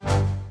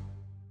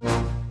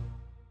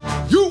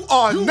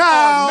are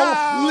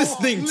now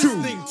listening to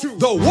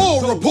the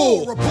War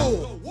Report.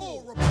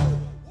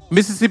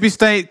 Mississippi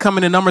State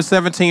coming in number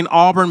 17,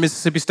 Auburn.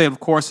 Mississippi State, of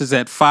course, is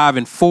at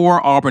 5-4.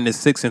 Auburn is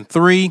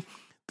 6-3.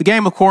 The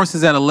game, of course,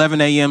 is at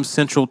 11 a.m.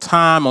 Central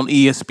Time on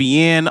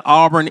ESPN.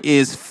 Auburn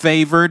is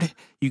favored.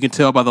 You can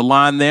tell by the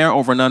line there.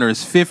 Over and under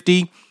is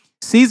 50.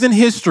 Season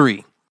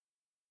history.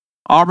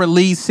 Auburn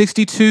leads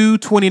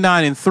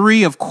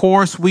 62-29-3. Of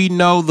course, we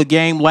know the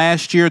game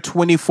last year,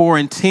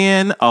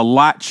 24-10. A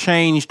lot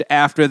changed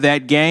after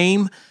that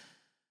game.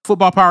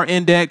 Football Power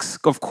Index,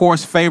 of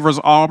course, favors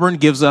Auburn,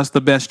 gives us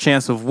the best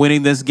chance of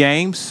winning this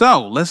game.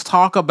 So let's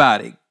talk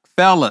about it.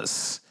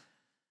 Fellas,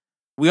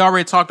 we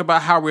already talked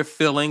about how we're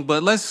feeling,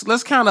 but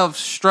let's kind of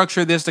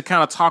structure this to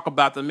kind of talk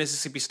about the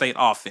Mississippi State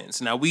offense.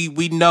 Now,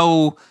 we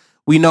know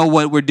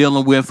what we're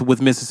dealing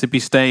with Mississippi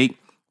State.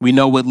 We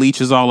know what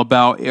Leach is all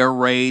about, air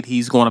raid.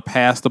 He's going to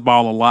pass the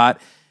ball a lot.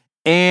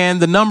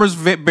 And the numbers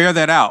bear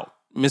that out.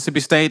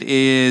 Mississippi State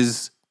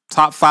is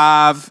top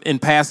 5 in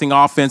passing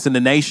offense in the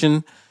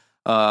nation.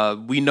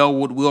 We know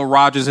what Will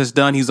Rogers has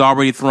done. He's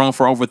already thrown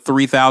for over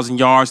 3,000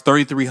 yards,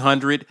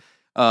 3,300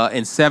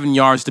 and 7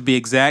 yards to be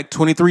exact.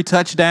 23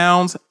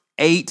 touchdowns,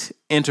 8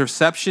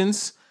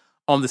 interceptions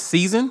on the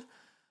season.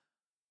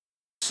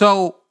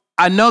 So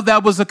I know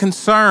that was a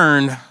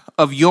concern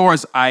of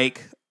yours,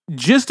 Ike.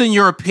 Just in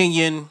your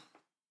opinion,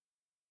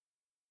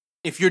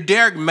 if you're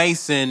Derek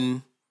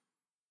Mason,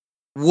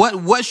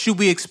 what should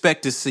we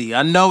expect to see?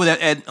 I know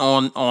that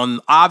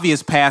on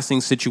obvious passing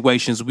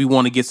situations, we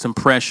want to get some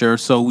pressure,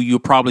 so you'll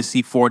probably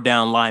see 4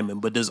 down linemen.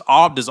 But does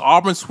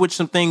Auburn switch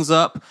some things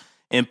up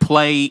and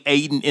play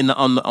Aiden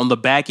on the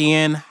back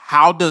end?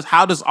 How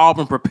does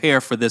Auburn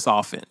prepare for this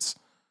offense?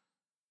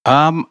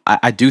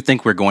 I do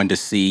think we're going to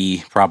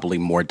see probably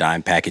more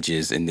dime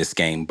packages in this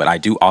game, but I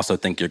do also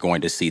think you're going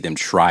to see them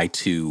try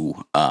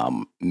to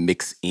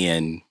mix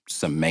in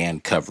some man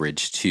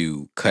coverage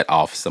to cut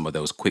off some of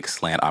those quick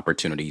slant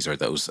opportunities or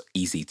those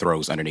easy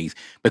throws underneath,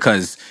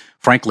 because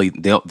frankly,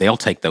 they'll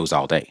take those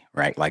all day,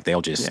 right? Like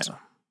they'll just,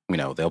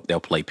 they'll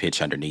play pitch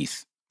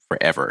underneath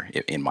forever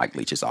in Mike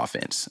Leach's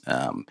offense.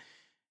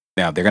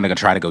 Now, they're going to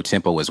try to go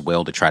tempo as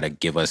well to try to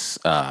give us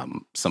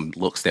some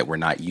looks that we're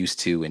not used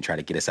to and try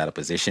to get us out of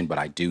position. But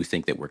I do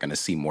think that we're going to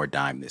see more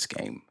dime this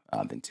game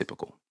than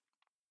typical.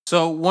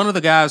 So one of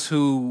the guys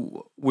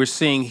who we're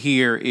seeing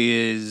here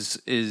is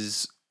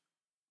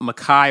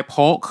Mekhi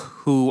Polk,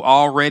 who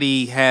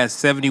already has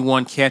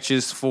 71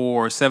 catches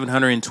for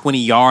 720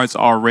 yards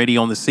already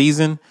on the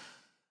season.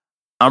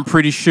 I'm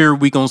pretty sure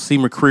we're going to see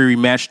McCreary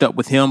matched up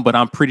with him, but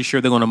I'm pretty sure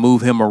they're going to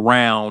move him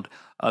around.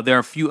 There are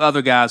a few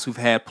other guys who've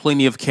had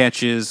plenty of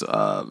catches.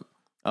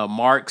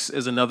 Marks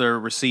is another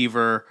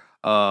receiver.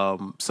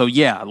 So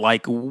yeah,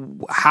 like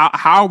how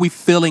are we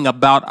feeling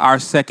about our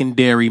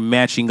secondary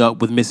matching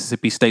up with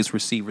Mississippi State's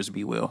receivers,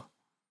 B. Will?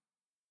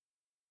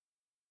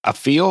 I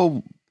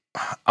feel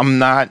I'm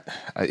not.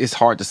 It's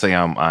hard to say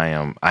I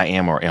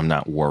am or am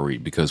not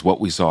worried, because what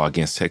we saw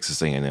against Texas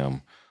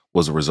A&M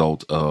was a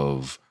result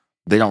of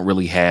they don't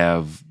really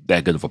have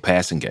that good of a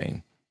passing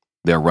game.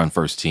 They're a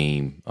run-first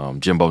team.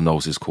 Jimbo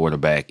knows his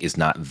quarterback is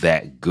not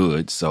that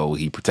good, so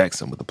he protects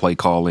him with the play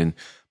calling,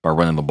 by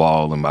running the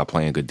ball, and by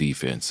playing good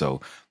defense. So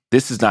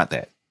this is not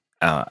that.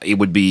 It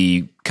would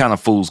be kind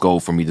of fool's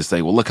gold for me to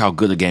say, well, look how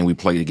good a game we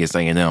played against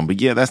A&M. But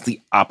yeah, that's the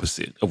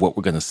opposite of what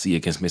we're going to see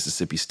against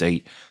Mississippi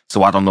State.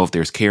 So I don't know if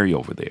there's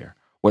carryover there.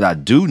 What I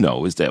do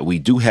know is that we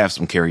do have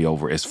some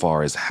carryover as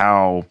far as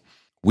how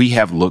we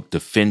have looked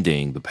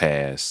defending the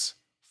pass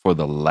for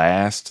the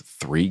last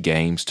 3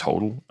 games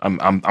total.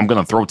 I'm going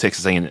to throw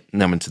Texas A&M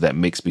into that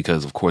mix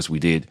because, of course, we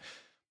did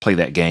play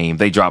that game.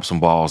 They dropped some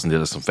balls and did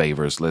us some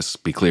favors. Let's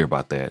be clear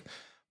about that.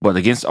 But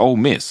against Ole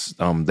Miss,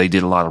 they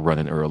did a lot of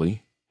running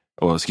early.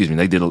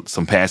 They did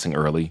some passing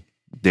early.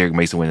 Derek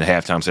Mason went at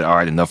halftime, said, all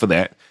right, enough of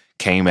that.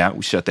 Came out,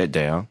 we shut that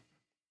down.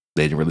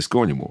 They didn't really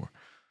score anymore.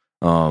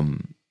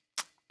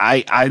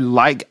 I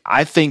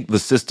think the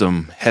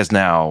system has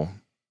now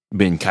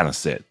been kind of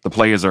set. The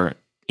players are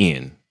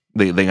in.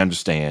 They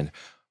understand.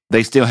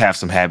 They still have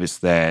some habits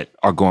that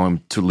are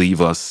going to leave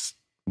us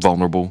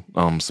vulnerable.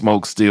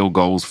 Smoke still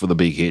goes for the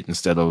big hit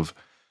instead of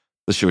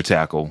the sure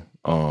tackle.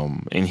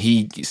 And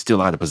he's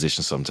still out of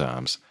position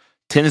sometimes.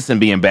 Tennyson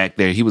being back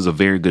there, he was a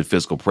very good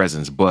physical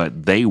presence,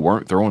 but they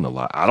weren't throwing a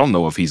lot. I don't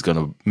know if he's going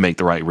to make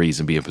the right reads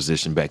and be in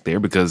position back there,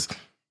 because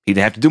he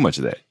didn't have to do much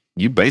of that.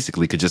 You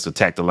basically could just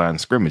attack the line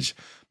of scrimmage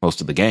most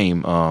of the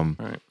game.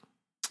 Right.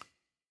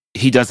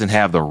 He doesn't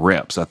have the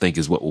reps, I think,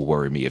 is what will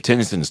worry me. If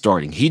Tennyson is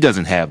starting, he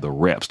doesn't have the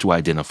reps to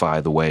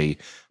identify the way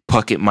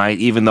Puckett might,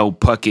 even though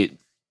Puckett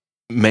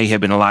may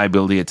have been a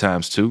liability at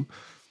times too.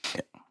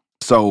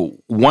 So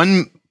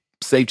one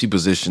safety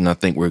position I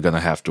think we're going to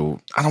have to,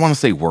 I don't want to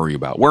say worry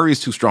about. Worry is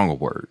too strong a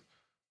word.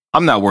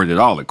 I'm not worried at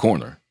all at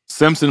corner.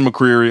 Simpson,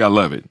 McCreary, I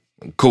love it.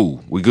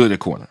 Cool. We're good at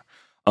corner.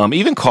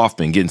 Even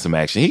Kaufman getting some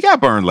action. He got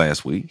burned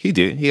last week. He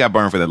did. He got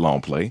burned for that long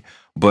play.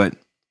 But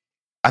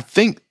I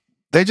think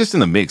they're just in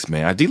the mix,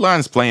 man. Our D-line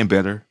is playing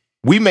better.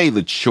 We made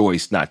the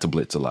choice not to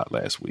blitz a lot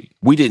last week.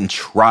 We didn't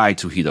try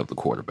to heat up the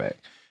quarterback.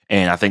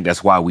 And I think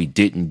that's why we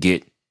didn't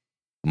get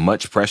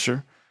much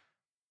pressure.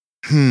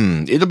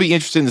 It'll be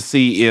interesting to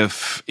see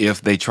if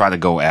they try to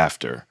go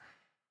after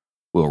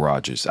Will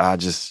Rogers. I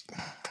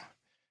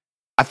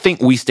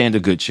think we stand a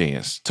good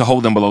chance to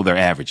hold them below their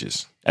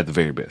averages at the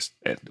very best.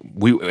 At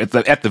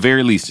the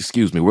very least,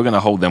 we're going to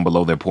hold them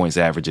below their points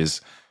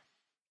averages.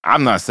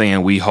 I'm not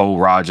saying we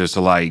hold Rogers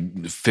to like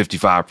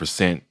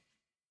 55%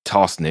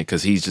 tossing it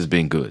because he's just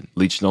been good.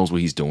 Leach knows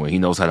what he's doing. He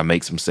knows how to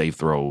make some safe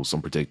throws,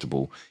 some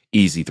predictable,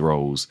 easy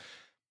throws.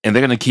 And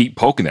they're going to keep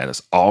poking at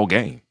us all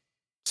game.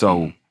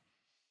 So,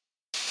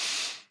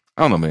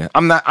 I don't know, man.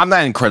 I'm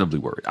not incredibly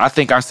worried. I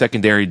think our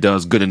secondary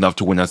does good enough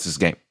to win us this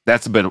game.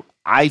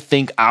 I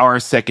think our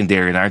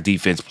secondary and our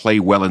defense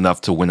play well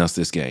enough to win us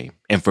this game.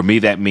 And for me,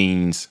 that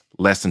means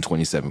less than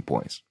 27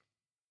 points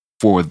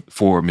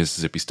for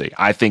Mississippi State.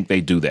 I think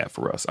they do that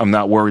for us. I'm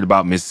not worried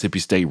about Mississippi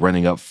State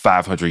running up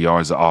 500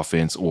 yards of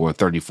offense or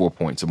 34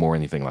 points or more,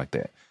 anything like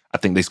that. I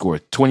think they score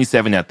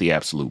 27 at the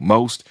absolute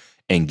most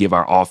and give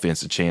our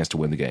offense a chance to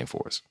win the game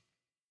for us.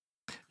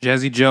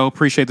 Jazzy Joe,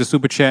 appreciate the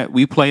super chat.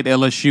 We played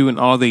LSU and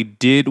all they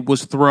did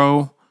was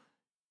throw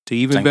to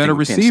even Same better thing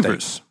with Penn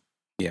receivers. State.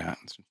 Yeah,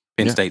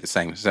 Penn State the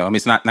same. So I mean,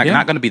 it's not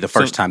going to be the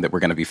first time that we're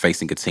going to be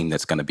facing a team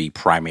that's going to be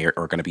primary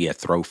or going to be a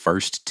throw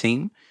first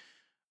team.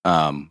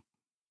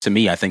 To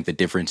me, I think the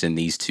difference in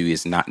these two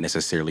is not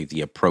necessarily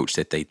the approach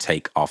that they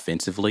take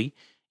offensively.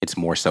 It's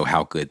more so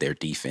how good their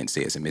defense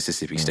is. And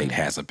Mississippi State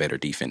has a better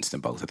defense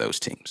than both of those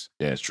teams.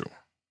 Yeah, it's true.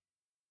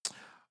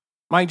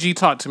 Mike G,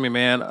 talk to me,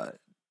 man.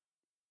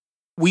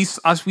 We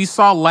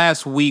saw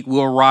last week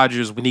Will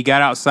Rogers, when he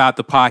got outside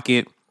the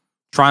pocket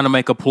trying to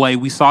make a play,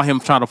 we saw him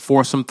trying to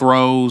force some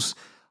throws,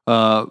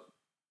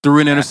 threw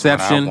an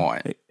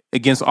interception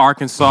against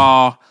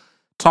Arkansas.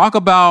 Talk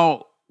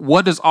about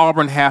what does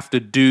Auburn have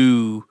to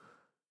do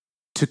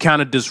to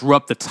kind of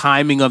disrupt the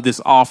timing of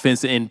this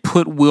offense and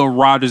put Will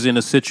Rogers in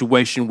a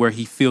situation where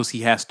he feels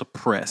he has to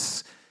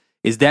press.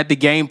 Is that the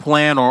game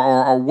plan,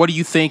 or what are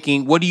you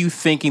thinking? What are you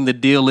thinking the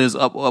deal is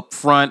up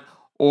front,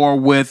 or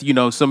with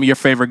some of your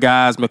favorite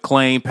guys,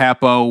 McClain,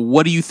 Papo?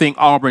 What do you think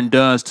Auburn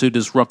does to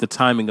disrupt the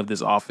timing of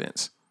this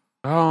offense?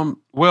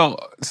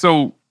 Well,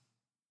 so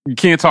you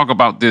can't talk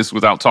about this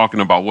without talking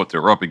about what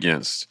they're up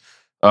against.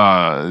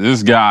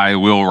 This guy,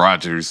 Will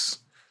Rogers,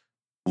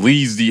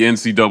 leads the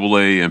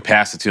NCAA in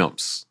pass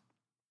attempts.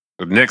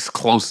 The next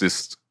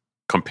closest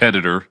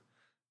competitor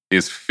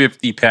is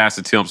 50 pass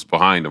attempts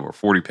behind him or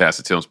 40 pass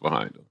attempts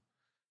behind him.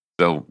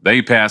 So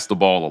they pass the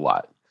ball a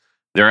lot.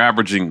 They're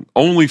averaging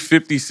only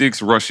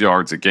 56 rush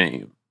yards a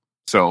game.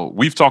 So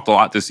we've talked a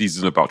lot this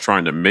season about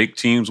trying to make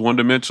teams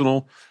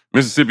one-dimensional.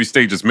 Mississippi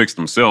State just makes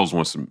themselves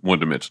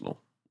one-dimensional.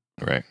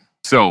 Right.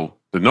 So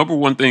the number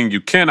one thing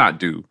you cannot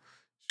do,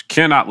 you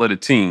cannot let a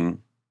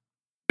team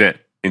that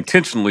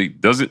intentionally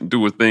doesn't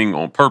do a thing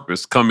on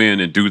purpose come in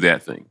and do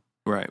that thing.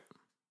 Right.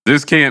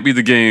 This can't be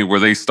the game where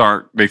they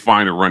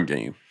find a run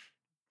game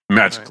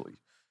magically.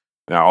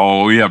 Right.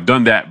 Now, we have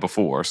done that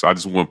before, so I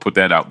just want to put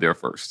that out there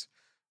first.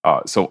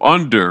 So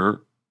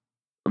under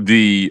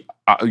the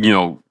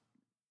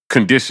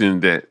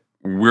condition that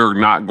we're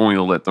not going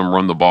to let them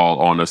run the ball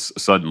on us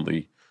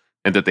suddenly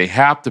and that they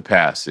have to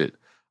pass it,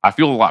 I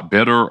feel a lot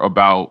better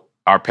about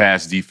our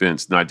pass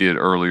defense than I did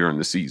earlier in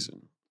the season.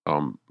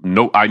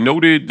 I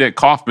noted that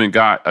Kaufman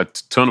got a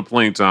ton of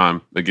playing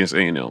time against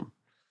A&M.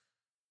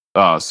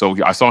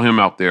 So I saw him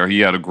out there.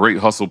 He had a great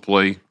hustle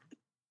play.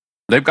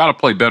 They've got to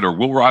play better.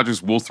 Will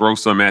Rogers will throw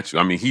some at you.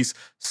 I mean, he's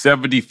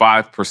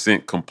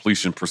 75%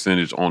 completion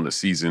percentage on the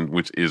season,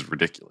 which is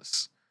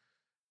ridiculous.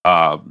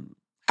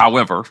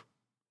 However,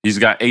 he's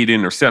got 8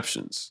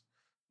 interceptions.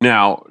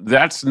 Now,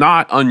 that's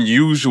not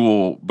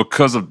unusual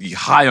because of the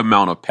high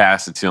amount of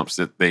pass attempts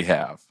that they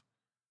have.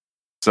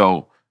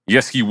 So,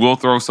 yes, he will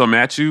throw some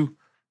at you.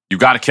 You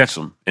got to catch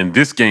them. In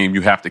this game,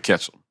 you have to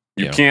catch them.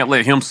 You can't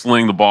let him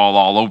sling the ball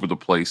all over the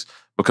place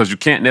because you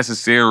can't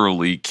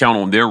necessarily count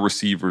on their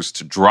receivers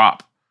to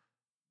drop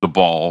the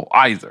ball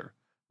either.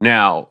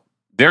 Now,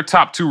 their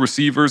top 2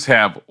 receivers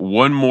have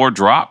one more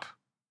drop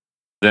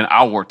than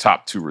our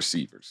top 2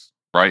 receivers,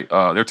 right?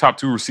 Their top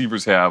 2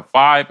 receivers have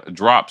 5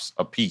 drops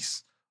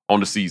apiece on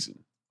the season,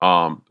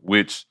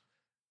 which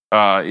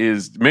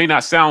may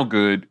not sound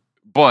good,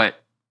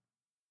 but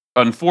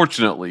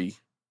unfortunately,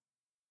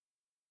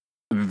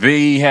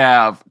 they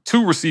have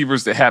 2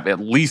 receivers that have at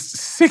least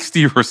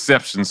 60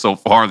 receptions so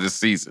far this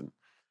season.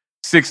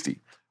 60.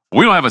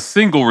 We don't have a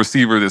single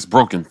receiver that's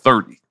broken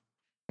 30.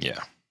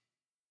 Yeah.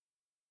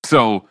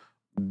 So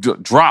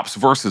drops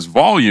versus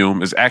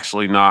volume is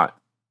actually not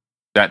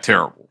that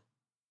terrible,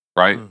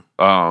 right?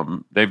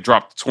 They've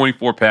dropped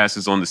 24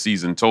 passes on the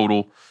season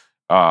total,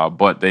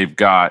 but they've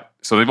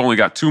only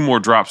got 2 more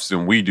drops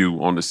than we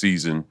do on the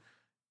season,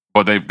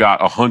 but they've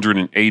got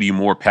 180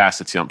 more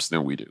pass attempts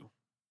than we do.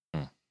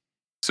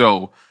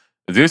 So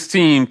this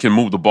team can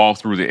move the ball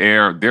through the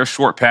air. Their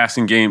short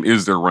passing game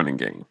is their running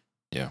game.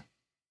 Yeah.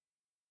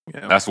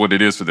 That's what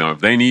it is for them. If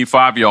they need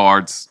 5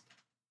 yards,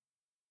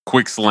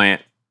 quick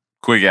slant,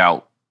 quick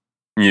out,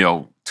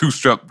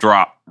 2-step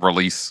drop,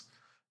 release.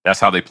 That's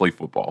how they play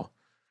football.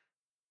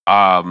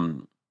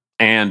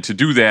 And to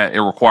do that,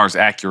 it requires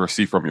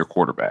accuracy from your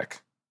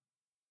quarterback,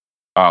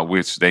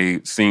 which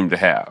they seem to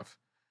have.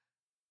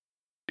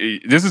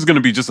 This is going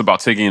to be just about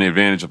taking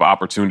advantage of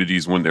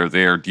opportunities when they're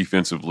there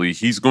defensively.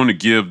 He's going to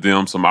give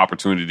them some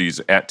opportunities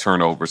at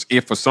turnovers.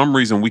 If for some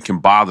reason we can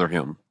bother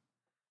him,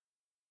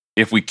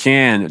 if we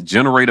can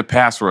generate a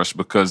pass rush,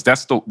 because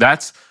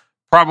that's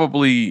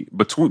probably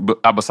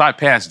beside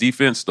pass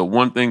defense, the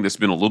one thing that's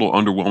been a little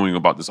underwhelming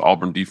about this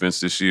Auburn defense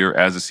this year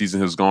as the season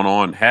has gone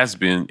on has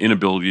been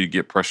inability to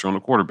get pressure on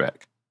the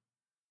quarterback.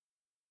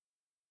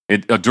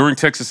 During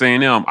Texas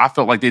A&M, I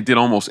felt like they did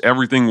almost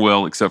everything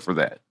well except for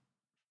that.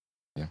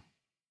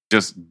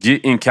 Just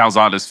get in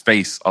Calzada's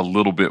face a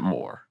little bit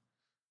more.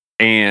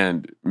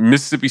 And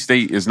Mississippi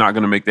State is not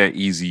going to make that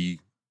easy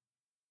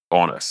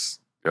on us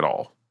at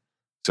all.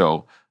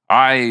 So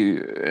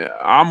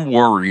I'm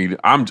worried.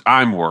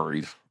 I'm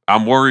worried.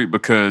 I'm worried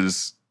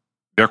because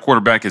their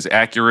quarterback is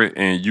accurate,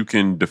 and you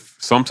can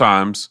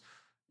sometimes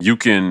you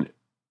can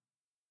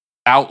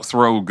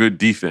outthrow good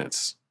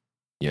defense.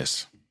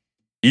 Yes.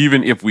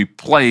 Even if we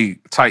play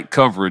tight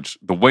coverage,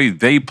 the way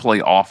they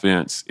play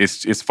offense,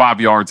 it's 5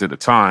 yards at a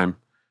time.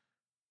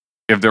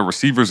 If their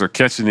receivers are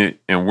catching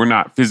it and we're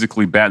not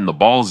physically batting the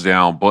balls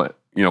down, but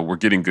we're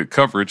getting good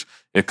coverage,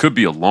 it could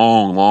be a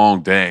long,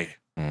 long day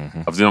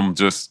of them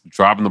just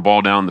dropping the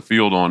ball down the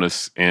field on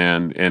us.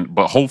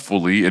 But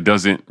hopefully it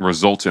doesn't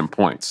result in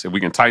points. If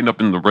we can tighten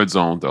up in the red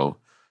zone, though,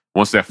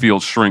 once that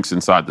field shrinks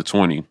inside the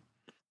 20,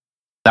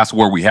 that's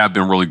where we have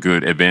been really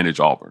good. Advantage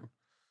Auburn.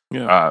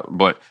 Yeah.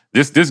 But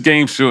this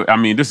game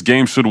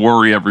should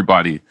worry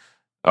everybody.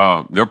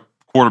 Their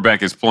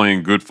quarterback is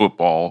playing good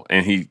football,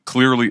 and he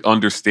clearly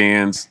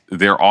understands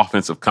their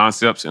offensive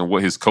concepts and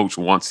what his coach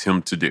wants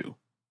him to do.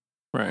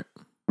 Right.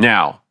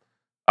 Now,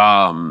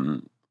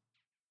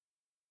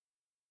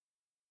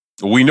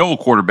 we know a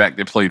quarterback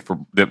that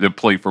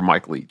played for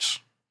Mike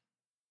Leach.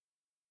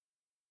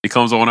 He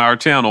comes on our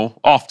channel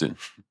often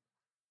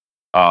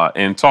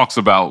and talks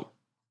about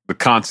the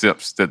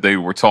concepts that they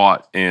were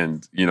taught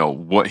and,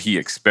 what he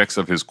expects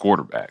of his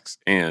quarterbacks.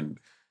 And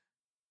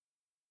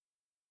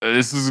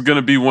this is going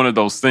to be one of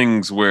those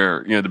things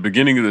where, the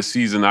beginning of the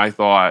season, I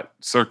thought,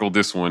 circle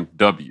this one,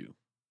 W.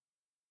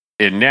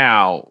 And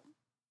now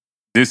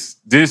this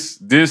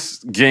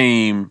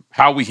game,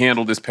 how we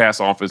handle this pass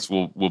offense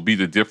will be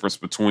the difference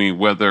between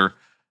whether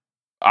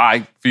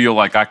I feel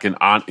like I can,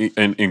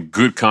 in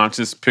good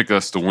conscience, pick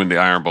us to win the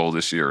Iron Bowl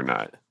this year or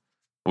not.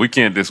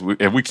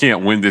 If we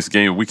can't win this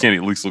game, we can't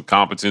at least look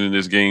competent in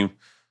this game,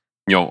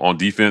 on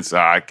defense,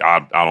 I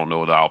don't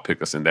know that I'll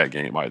pick us in that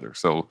game either.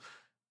 So,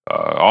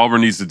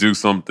 Auburn needs to do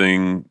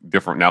something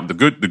different. Now, the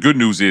good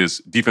news is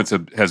defense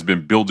has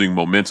been building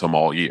momentum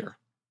all year.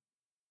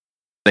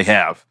 They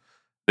have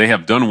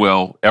done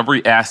well.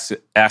 Every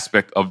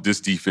aspect of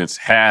this defense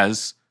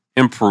has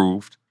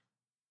improved,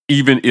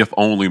 even if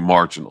only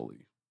marginally.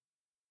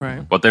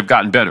 Right. But they've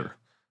gotten better.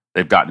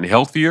 They've gotten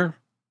healthier.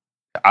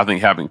 I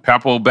think having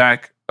Papo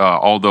back,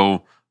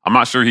 although I'm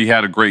not sure he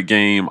had a great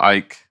game,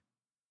 Ike,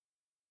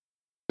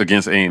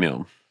 against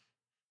A&M.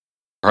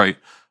 Right?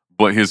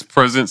 But his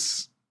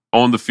presence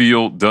on the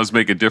field does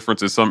make a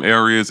difference in some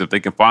areas. If they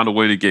can find a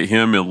way to get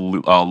him and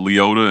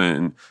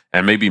Leota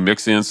and maybe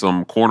mix in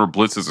some corner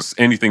blitzes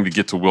or anything to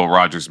get to Will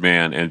Rogers,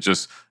 man, and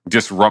just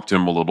disrupt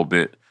him a little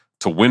bit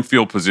to win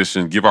field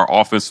position, give our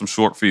offense some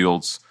short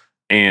fields,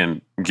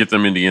 and get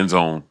them in the end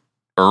zone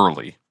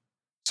early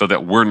so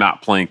that we're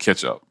not playing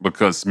catch up,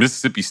 because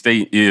Mississippi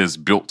State is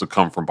built to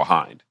come from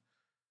behind.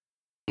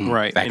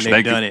 Right. And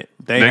they've done it.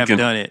 They have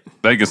done it.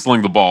 They can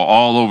sling the ball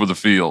all over the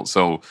field.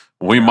 So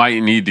we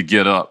might need to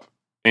get up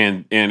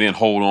and then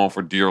hold on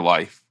for dear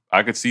life.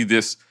 I could see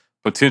this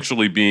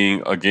potentially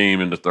being a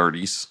game in the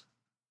 30s.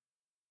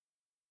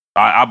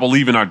 I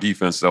believe in our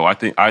defense, though. I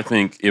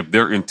think if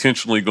they're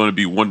intentionally going to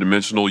be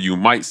one-dimensional, you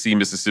might see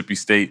Mississippi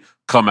State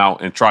come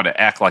out and try to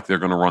act like they're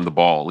going to run the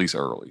ball at least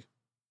early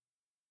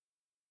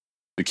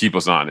to keep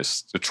us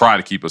honest, to try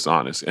to keep us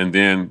honest, and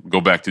then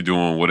go back to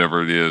doing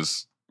whatever it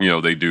is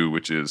they do,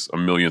 which is a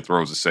million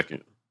throws a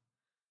second.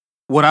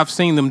 What I've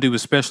seen them do,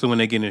 especially when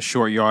they get in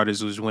short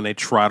yardage, is when they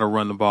try to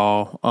run the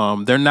ball.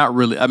 They're not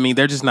really.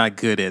 They're just not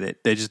good at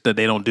it. They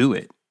don't do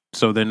it.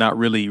 So they're not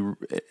really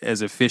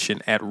as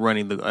efficient at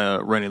running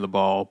the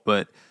ball.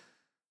 But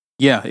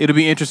yeah, it'll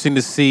be interesting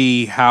to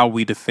see how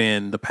we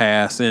defend the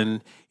pass.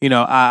 And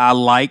I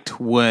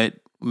liked what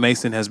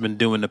Mason has been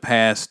doing the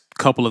past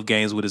couple of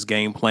games with his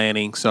game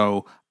planning.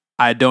 So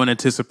I don't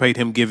anticipate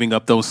him giving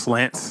up those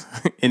slants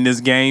in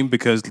this game,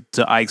 because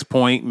to Ike's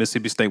point,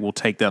 Mississippi State will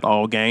take that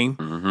all game.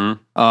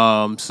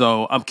 Mm-hmm.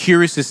 So I'm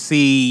curious to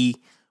see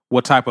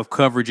what type of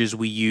coverages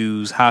we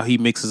use, how he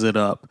mixes it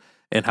up,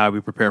 and how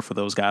we prepare for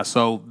those guys.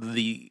 So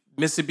the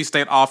Mississippi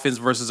State offense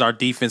versus our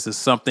defense is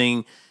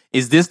something.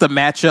 Is this the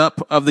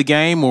matchup of the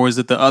game, or is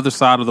it the other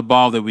side of the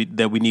ball that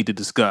we need to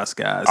discuss,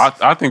 guys?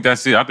 I think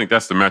that's it. I think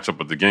that's the matchup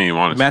of the game,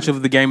 honestly. The matchup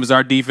of the game is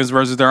our defense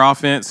versus their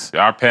offense?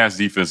 Our pass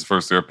defense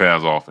versus their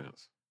pass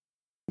offense.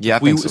 Yeah, I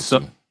think so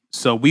too.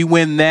 So we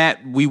win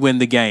that, we win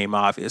the game,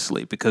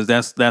 obviously, because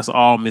that's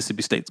all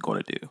Mississippi State's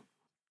going to do.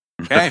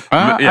 Okay.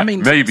 I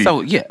mean, maybe.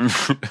 So, yeah.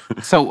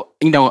 So,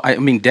 I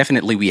mean,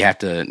 definitely we have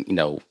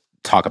to,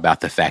 talk about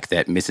the fact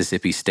that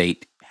Mississippi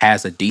State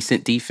has a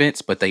decent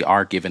defense, but they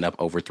are giving up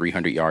over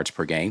 300 yards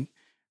per game,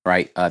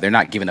 right? They're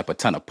not giving up a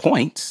ton of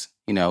points.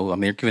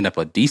 They're giving up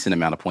a decent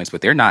amount of points, but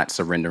they're not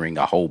surrendering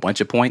a whole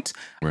bunch of points.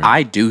 Right.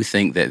 I do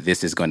think that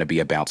this is going to be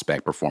a bounce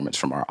back performance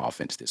from our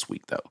offense this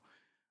week,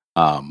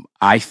 though.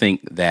 I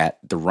think that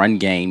the run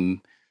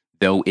game,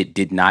 though it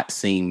did not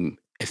seem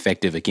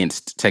effective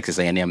against Texas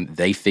A&M,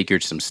 they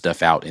figured some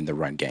stuff out in the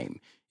run game.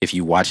 If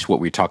you watch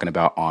what we're talking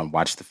about on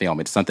Watch the Film,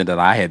 it's something that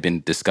I have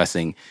been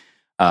discussing,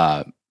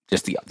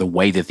 just the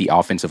way that the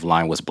offensive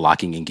line was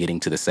blocking and getting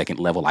to the second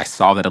level. I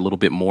saw that a little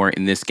bit more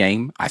in this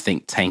game. I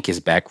think Tank is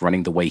back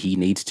running the way he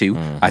needs to.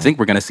 Mm-hmm. I think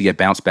we're going to see a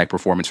bounce back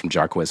performance from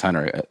Jarquez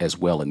Hunter as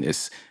well in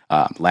this.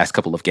 Last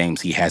couple of games,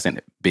 he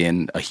hasn't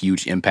been a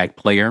huge impact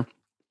player.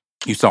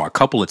 You saw a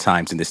couple of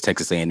times in this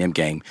Texas A&M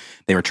game,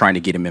 they were trying to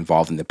get him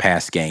involved in the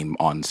pass game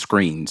on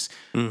screens.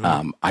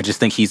 Mm-hmm. I just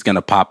think he's going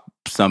to pop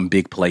some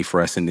big play for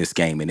us in this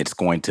game, and it's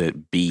going to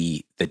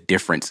be the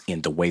difference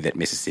in the way that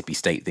Mississippi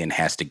State then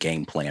has to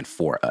game plan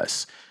for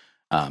us.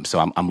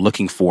 So I'm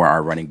looking for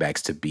our running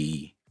backs to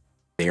be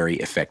very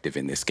effective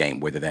in this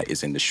game, whether that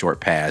is in the short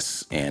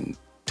pass and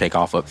take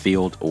off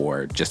upfield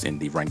or just in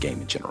the run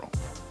game in general.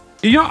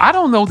 I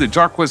don't know that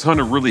Jarquez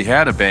Hunter really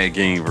had a bad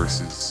game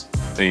versus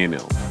A&M.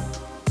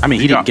 I mean,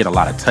 he didn't get a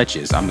lot of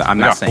touches. I'm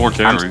not saying 4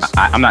 carries.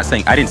 I'm not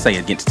saying I didn't say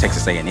against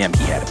Texas A&M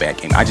he had a bad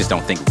game. I just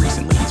don't think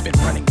recently he's been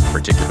running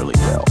particularly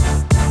well.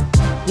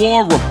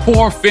 War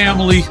Rapport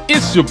family,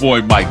 it's your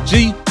boy Mike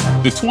G.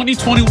 The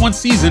 2021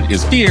 season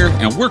is here,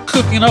 and we're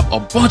cooking up a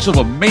bunch of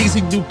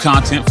amazing new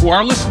content for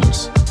our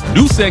listeners.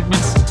 New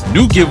segments,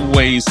 new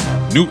giveaways,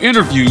 new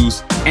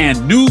interviews,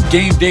 and new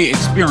game day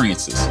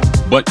experiences.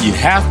 But you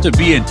have to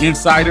be an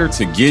insider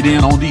to get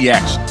in on the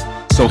action.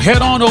 So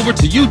head on over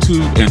to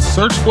YouTube and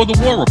search for The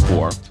War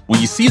Rapport. When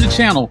you see the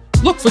channel,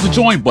 look for the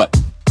join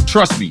button.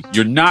 Trust me,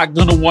 you're not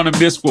going to want to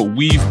miss what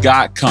we've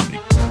got coming.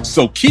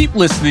 So keep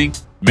listening,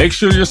 make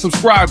sure you're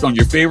subscribed on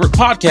your favorite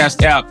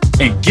podcast app,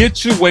 and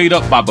get your weight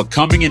up by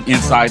becoming an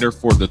insider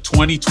for the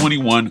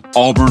 2021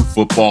 Auburn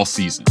football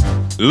season.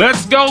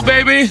 Let's go,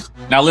 baby!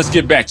 Now let's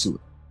get back to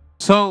it.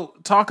 So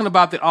talking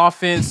about the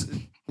offense,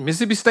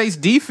 Mississippi State's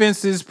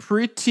defense is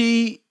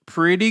pretty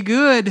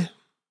good.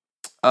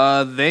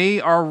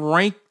 They are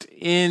ranked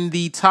in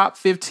the top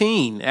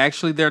 15.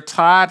 Actually, they're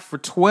tied for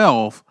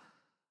 12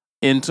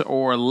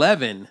 or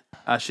 11,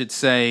 I should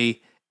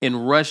say, in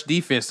rush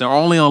defense. They're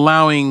only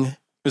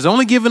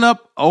giving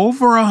up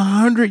over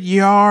 100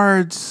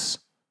 yards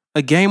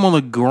a game on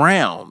the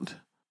ground.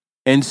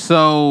 And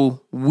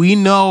so we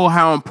know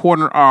how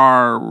important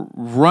our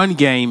run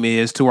game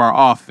is to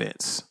our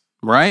offense,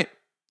 right?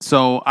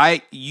 So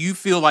you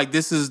feel like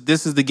this is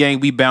the game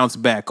we bounce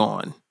back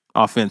on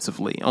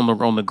offensively on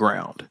the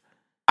ground.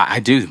 I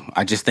do.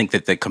 I just think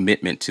that the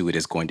commitment to it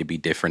is going to be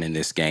different in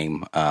this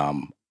game.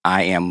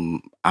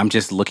 I'm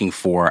just looking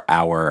for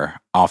our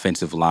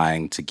offensive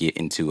line to get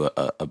into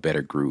a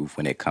better groove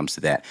when it comes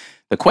to that.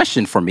 The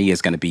question for me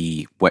is going to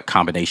be what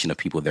combination of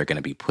people they're going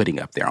to be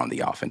putting up there on the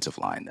offensive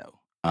line,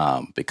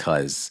 though,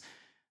 because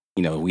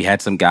we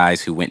had some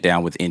guys who went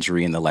down with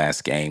injury in the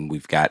last game.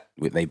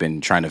 They've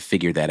been trying to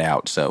figure that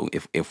out. So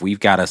if we've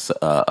got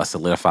a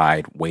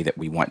solidified way that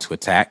we want to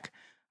attack,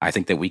 I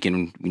think that we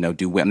can,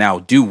 do well. Now,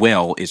 do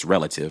well is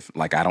relative.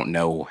 Like, I don't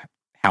know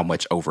how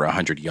much over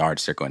 100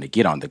 yards they're going to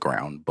get on the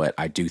ground, but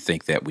I do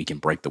think that we can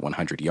break the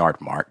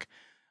 100-yard mark,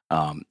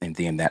 and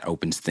then that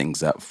opens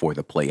things up for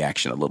the play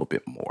action a little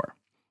bit more.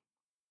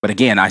 But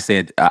again, I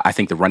said I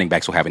think the running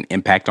backs will have an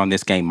impact on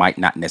this game. Might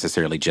not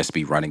necessarily just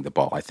be running the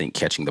ball. I think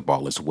catching the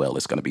ball as well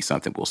is going to be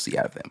something we'll see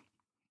out of them.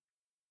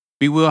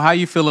 B. Will, how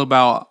you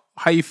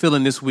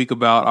feeling this week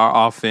about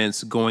our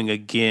offense going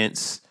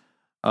against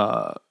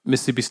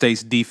Mississippi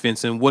State's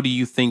defense, and what do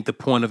you think the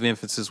point of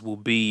emphasis will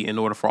be in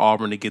order for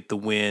Auburn to get the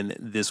win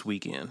this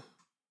weekend?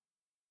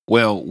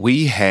 Well,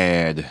 we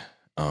had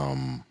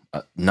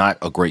not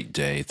a great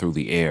day through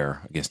the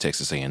air against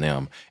Texas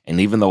A&M, and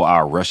even though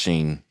our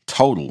rushing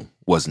total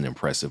wasn't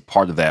impressive,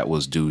 part of that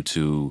was due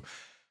to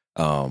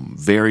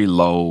very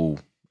low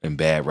and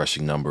bad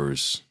rushing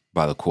numbers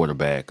by the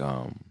quarterback.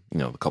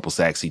 The couple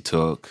sacks he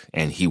took,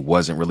 and he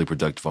wasn't really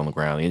productive on the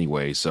ground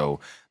anyway, so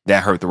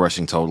that hurt the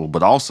rushing total.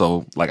 But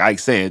also, like Ike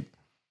said,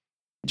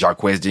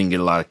 Jarquez didn't get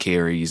a lot of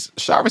carries.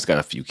 Sharvis got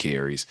a few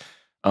carries.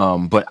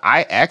 But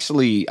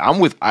I'm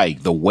with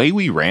Ike. The way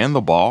we ran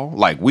the ball,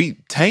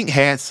 Tank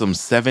had some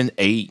 7,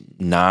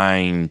 8,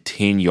 9,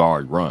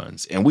 10-yard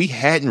runs. And we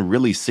hadn't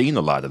really seen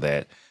a lot of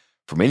that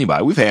from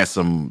anybody. We've had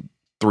some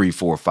 3,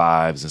 4,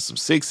 5s and some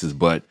 6s.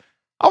 But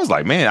I was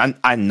like, man,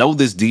 I know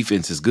this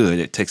defense is good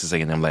at Texas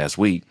A&M last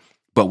week.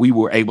 But we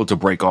were able to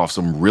break off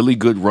some really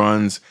good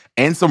runs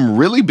and some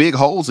really big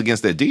holes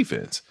against that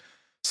defense.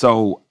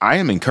 So I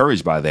am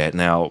encouraged by that.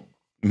 Now,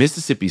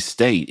 Mississippi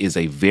State is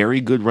a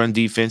very good run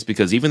defense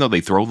because even though they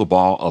throw the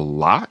ball a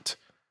lot,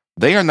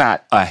 They are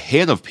not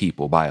ahead of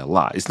people by a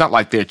lot. It's not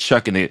like they're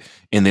chucking it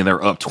and then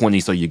they're up 20,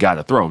 so you got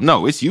to throw.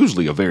 No, it's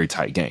usually a very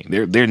tight game.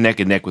 They're neck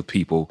and neck with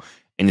people,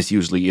 and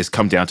it's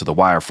come down to the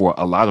wire for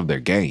a lot of their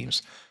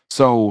games.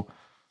 So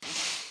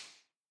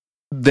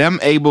being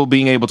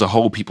able to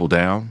hold people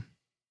down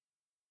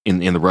in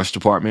the rush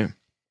department,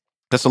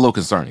 that's a little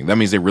concerning. That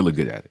means they're really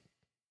good at it.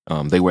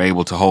 They were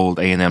able to hold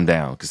A&M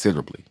down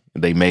considerably.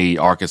 They made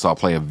Arkansas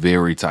play a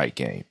very tight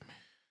game.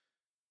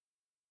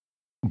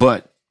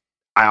 But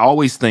I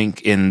always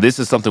think, and this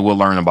is something we'll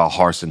learn about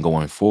Harsin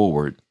going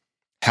forward,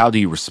 how do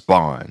you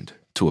respond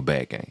to a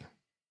bad game?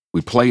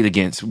 We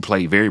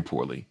played very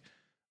poorly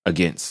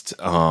against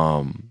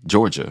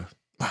Georgia.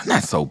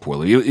 Not so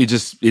poorly.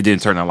 It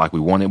didn't turn out like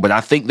we wanted, but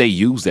I think they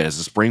used that as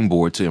a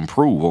springboard to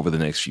improve over the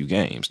next few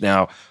games.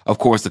 Now, of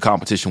course, the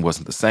competition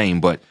wasn't the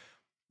same, but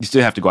you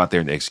still have to go out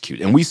there and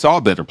execute. And we saw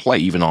better play,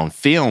 even on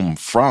film,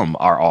 from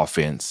our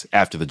offense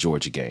after the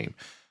Georgia game.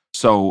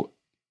 So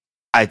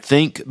I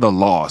think the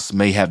loss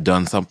may have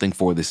done something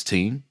for this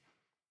team.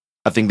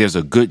 I think there's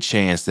a good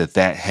chance that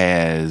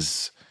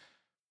has...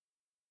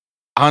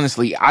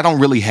 Honestly, I don't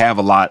really have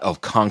a lot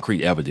of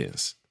concrete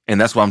evidence,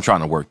 and that's what I'm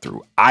trying to work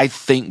through. I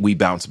think we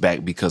bounce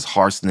back because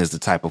Harsin is the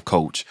type of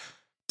coach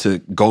to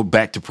go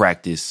back to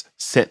practice,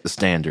 set the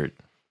standard,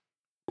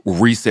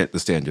 reset the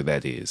standard,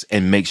 that is,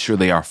 and make sure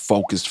they are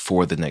focused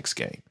for the next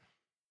game.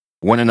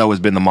 1-0 has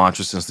been the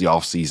mantra since the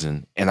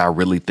offseason, and I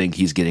really think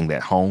he's getting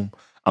that home.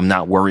 I'm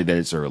not worried that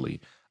it's early.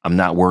 I'm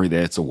not worried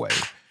that it's away.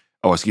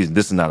 Oh, excuse me,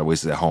 this is not away,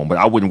 it's at home, but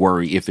I wouldn't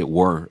worry if it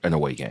were an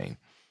away game.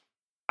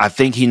 I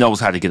think he knows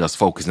how to get us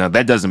focused. Now,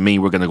 that doesn't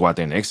mean we're going to go out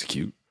there and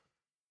execute.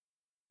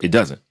 It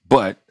doesn't.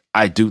 But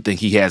I do think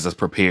he has us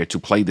prepared to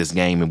play this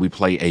game, and we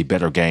play a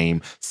better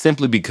game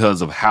simply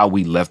because of how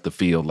we left the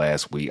field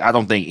last week. I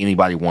don't think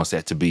anybody wants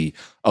that to be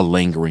a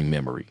lingering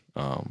memory,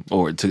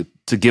 or to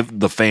give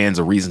the fans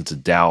a reason to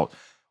doubt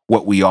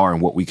what we are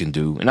and what we can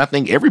do. And I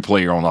think every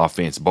player on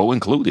offense, Bo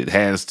included,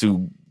 has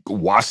to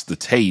wash the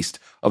taste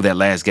of that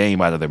last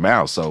game out of their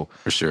mouth. So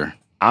for sure,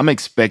 I'm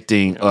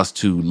expecting us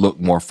to look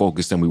more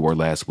focused than we were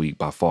last week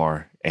by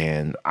far.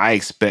 And I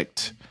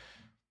expect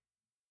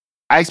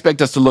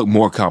us to look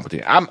more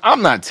competent.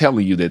 I'm not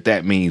telling you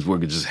that means we're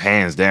just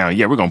hands down,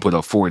 we're going to put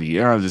up 40.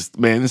 It's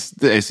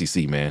the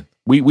SEC, man.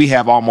 We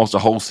have almost a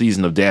whole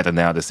season of data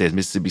now that says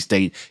Mississippi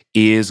State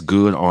is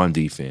good on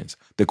defense.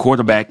 The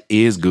quarterback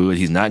is good.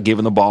 He's not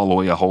giving the ball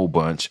away a whole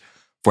bunch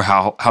for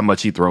how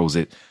much he throws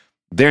it.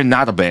 They're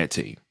not a bad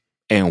team,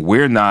 and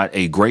we're not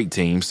a great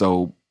team.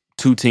 So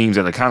two teams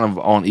that are kind of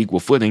on equal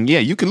footing,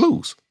 you can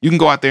lose. You can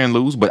go out there and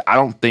lose, but I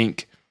don't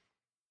think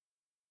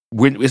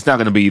it's not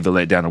going to be the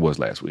letdown it was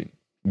last week.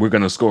 We're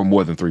going to score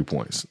more than 3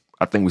 points.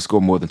 I think we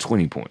score more than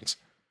 20 points.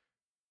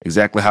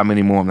 Exactly how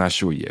many more, I'm not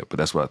sure yet, but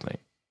that's what I think.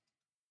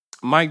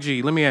 Mike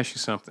G, let me ask you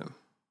something.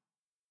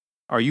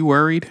 Are you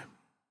worried?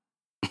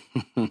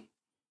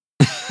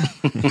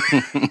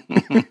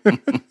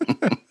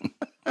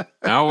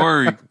 Not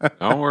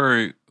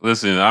worried.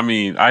 Listen, I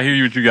mean, I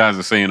hear what you guys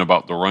are saying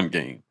about the run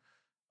game.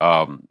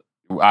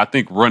 I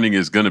think running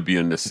is going to be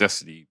a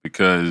necessity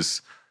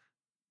because,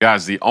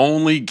 guys, the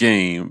only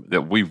game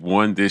that we've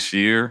won this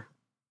year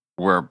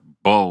where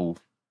Bo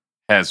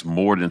has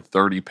more than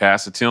 30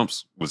 pass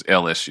attempts was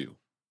LSU.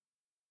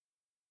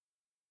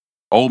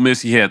 Ole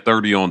Miss, he had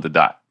 30 on the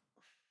dot.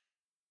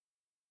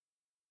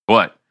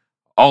 But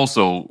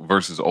also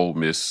versus Ole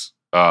Miss,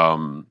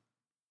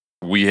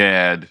 we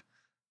had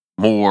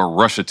more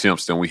rush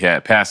attempts than we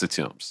had pass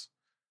attempts.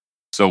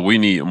 So we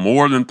need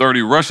more than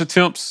 30 rush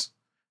attempts,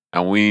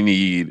 and we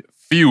need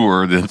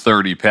fewer than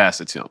 30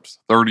 pass attempts,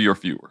 30 or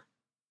fewer.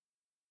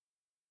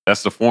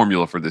 That's the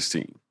formula for this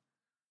team.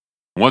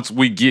 Once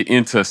we get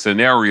into a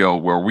scenario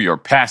where we are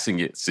passing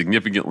it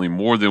significantly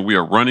more than we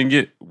are running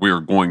it, we're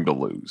going to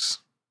lose.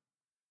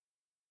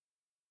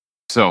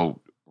 So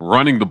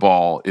running the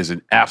ball is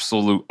an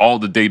absolute, all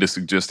the data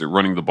suggests that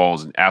running the ball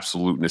is an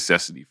absolute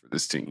necessity for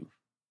this team.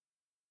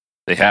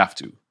 They have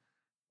to.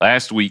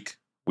 Last week,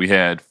 we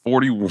had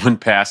 41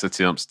 pass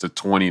attempts to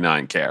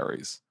 29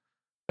 carries.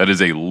 That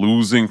is a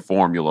losing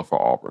formula for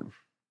Auburn.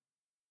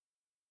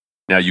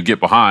 Now you get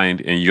behind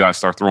and you got to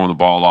start throwing the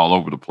ball all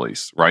over the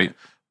place, right?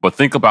 But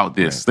think about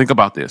this. Right. Think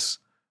about this.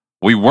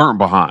 We weren't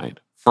behind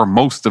for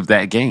most of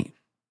that game.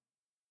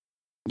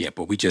 Yeah,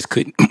 but we just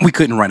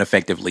couldn't run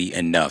effectively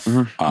enough.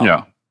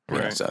 Mm-hmm.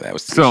 Right. So that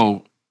was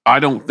I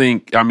don't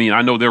think, I mean,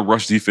 I know their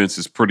rush defense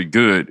is pretty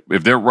good.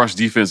 If their rush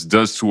defense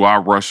does to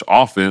our rush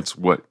offense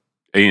what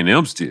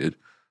A&M's did,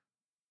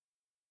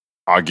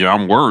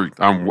 I'm worried.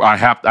 I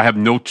have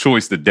no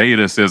choice. The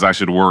data says I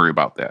should worry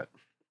about that.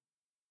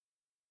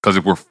 Because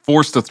if we're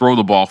forced to throw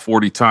the ball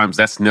 40 times,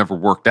 that's never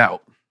worked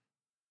out.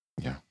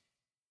 Yeah.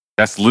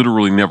 That's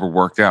literally never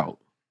worked out.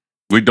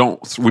 We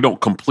don't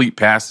complete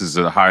passes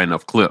at a high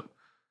enough clip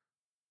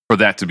for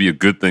that to be a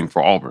good thing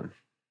for Auburn.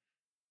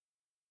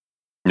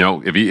 You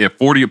know, if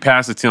 40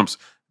 pass attempts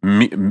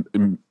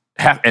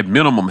at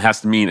minimum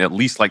has to mean at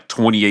least like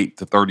 28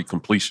 to 30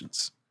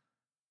 completions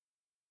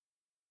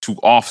to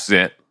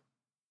offset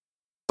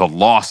the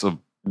loss of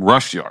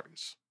rush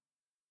yards.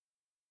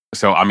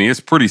 So, I mean, it's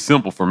pretty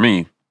simple for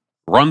me.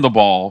 Run the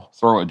ball,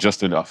 throw it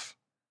just enough.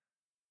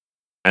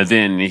 And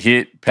then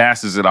hit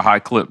passes at a high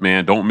clip,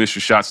 man. Don't miss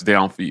your shots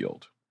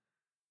downfield.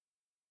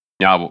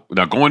 Now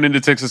going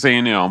into Texas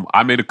A&M,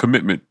 I made a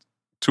commitment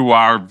to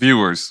our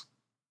viewers.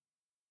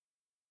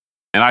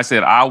 And I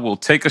said, I will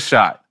take a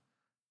shot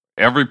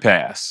every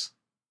pass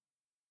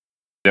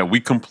that we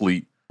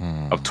complete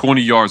of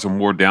 20 yards or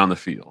more down the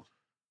field.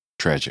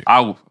 Tragic.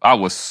 I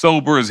was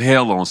sober as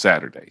hell on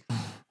Saturday.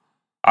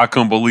 I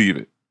couldn't believe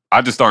it.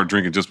 I just started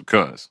drinking just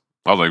because.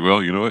 I was like,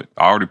 well, you know what?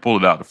 I already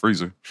pulled it out of the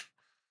freezer.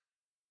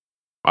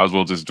 Might as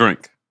well just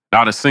drink.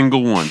 Not a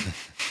single one.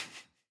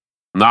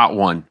 Not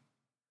one.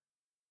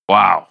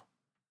 Wow.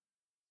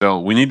 So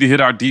we need to hit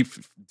our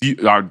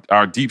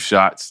deep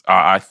shots.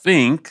 I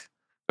think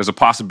there's a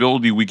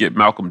possibility we get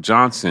Malcolm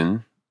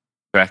Johnson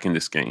back in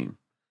this game.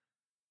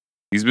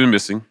 He's been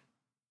missing.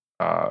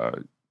 I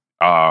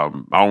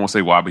don't want to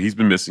say why, but he's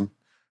been missing,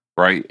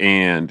 right?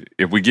 And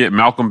if we get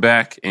Malcolm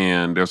back,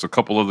 and there's a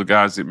couple other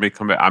guys that may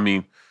come back, I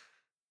mean,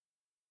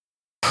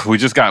 we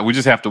just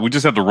have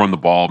to run the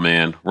ball,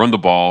 man. Run the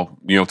ball.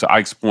 You know, to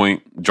Ike's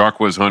point,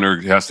 Jarquez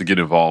Hunter has to get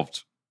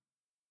involved.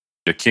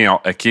 It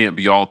can't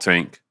be all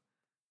Tank.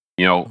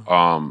 You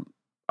know,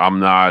 I've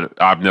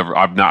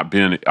not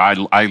been.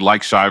 I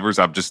like Shivers.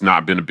 I've just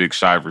not been a big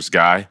Shivers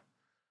guy.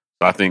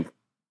 So I think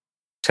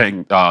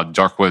Tank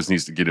Jarquez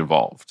needs to get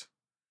involved.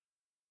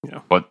 Yeah,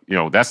 but you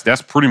know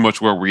that's pretty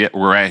much where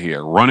we're at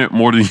here. Run it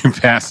more than you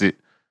pass it,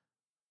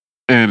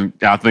 and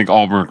I think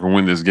Auburn can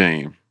win this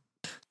game.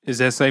 Is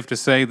that safe to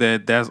say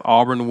that that's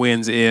Auburn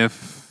wins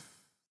if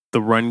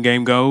the run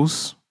game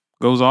goes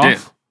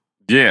off?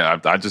 Yeah,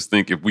 I just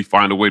think if we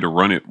find a way to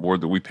run it more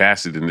than we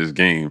pass it in this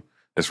game,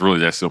 it's really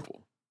that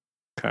simple.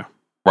 Okay.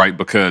 Right?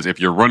 Because if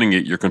you're running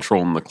it, you're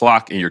controlling the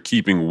clock and you're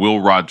keeping Will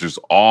Rogers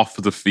off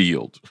the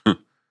field.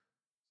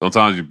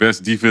 Sometimes your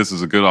best defense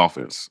is a good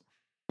offense.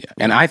 Yeah,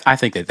 and I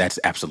think that that's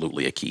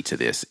absolutely a key to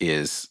this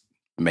is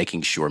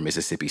making sure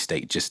Mississippi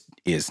State just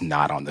is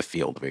not on the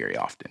field very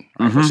often.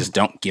 Right? Mm-hmm. Just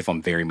don't give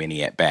them very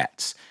many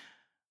at-bats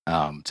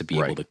to be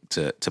able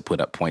to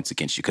put up points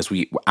against you. Because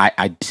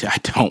I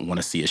don't want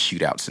to see a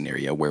shootout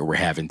scenario where we're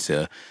having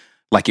to,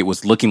 like it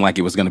was looking like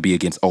it was going to be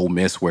against Ole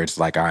Miss, where it's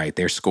like, all right,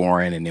 they're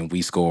scoring and then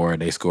we score,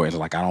 they score. It's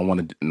like, I don't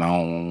want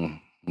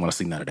to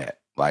see none of that.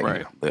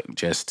 Like,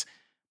 just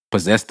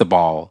possess the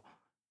ball,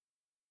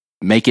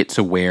 make it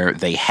to where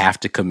they have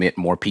to commit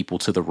more people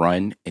to the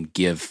run and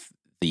give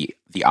the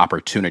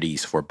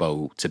opportunities for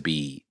Bo to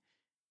be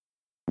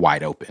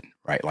wide open,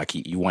 right? Like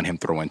you want him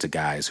throwing to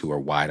guys who are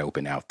wide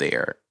open out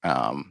there.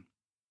 And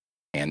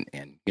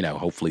you know,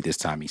 hopefully this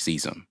time he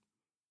sees them.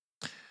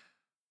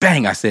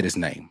 Bang, I said his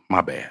name.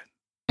 My bad.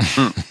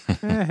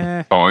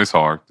 Oh, it's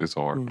hard. It's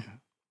hard.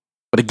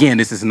 But again,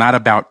 this is not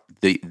about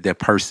the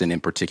person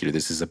in particular.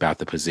 This is about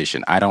the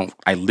position.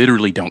 I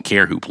literally don't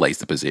care who plays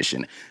the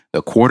position.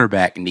 The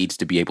quarterback needs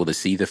to be able to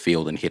see the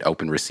field and hit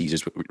open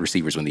receivers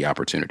when the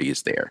opportunity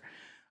is there.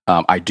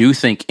 I do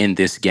think in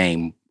this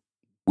game,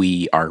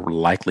 we are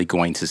likely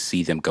going to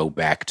see them go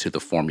back to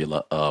the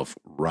formula of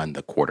run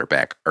the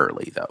quarterback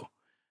early, though.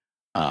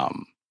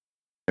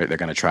 They're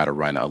going to try to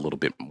run a little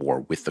bit more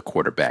with the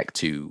quarterback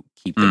to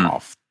keep them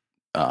off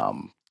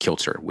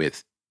kilter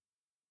with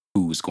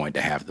who's going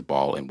to have the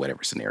ball in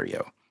whatever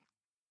scenario.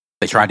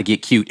 They tried to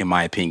get cute, in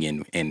my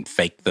opinion, and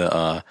fake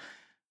the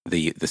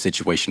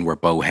situation where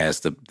Bo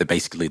has the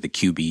basically the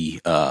QB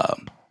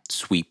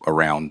sweep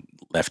around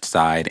left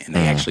side, and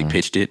they actually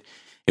pitched it.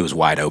 It was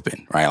wide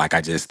open, right? Like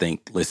I just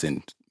think,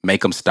 listen,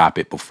 make them stop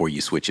it before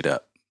you switch it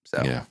up.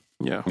 So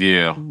yeah.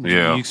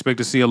 You expect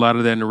to see a lot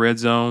of that in the red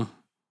zone,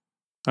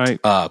 right?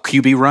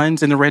 QB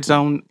runs in the red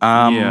zone.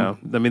 Yeah,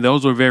 I mean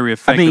those were very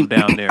effective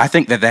down there. I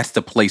think that's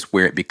the place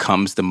where it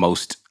becomes the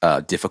most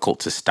difficult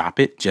to stop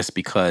it, just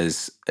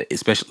because,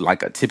 especially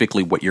like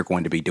typically what you're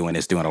going to be doing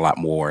is doing a lot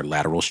more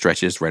lateral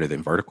stretches rather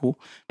than vertical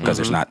because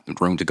there's not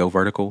room to go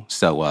vertical.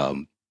 So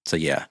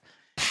yeah.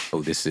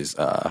 Oh, this is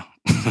Jazzy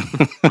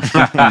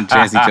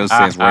Joe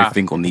says Roy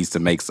Finkel needs to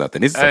make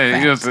something. This is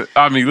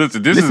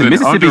listen, this is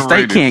Mississippi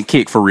State can't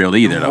kick for real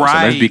either, though.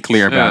 Right. So let's be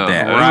clear about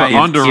that. Right.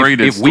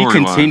 Underrated. If we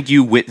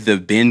continue with the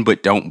bend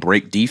but don't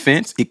break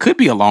defense, it could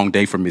be a long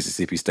day for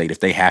Mississippi State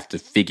if they have to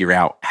figure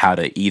out how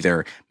to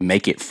either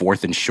make it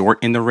 4th and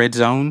short in the red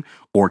zone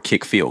or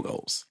kick field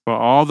goals. For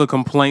all the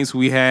complaints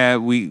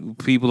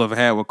people have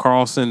had with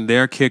Carlson,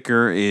 their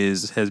kicker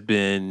has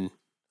been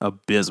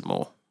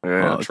abysmal.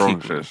 Yeah,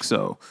 atrocious.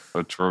 So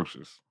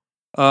atrocious.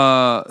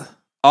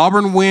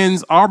 Auburn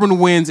wins. Auburn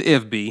wins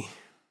if B.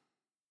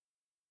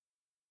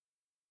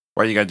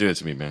 Why you gotta do it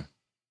to me, man?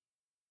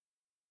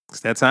 It's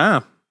that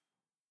time.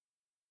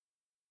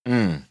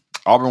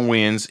 Auburn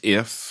wins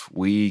if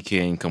we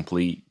can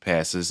complete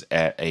passes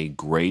at a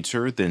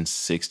greater than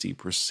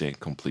 60%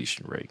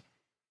 completion rate.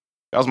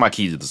 That was my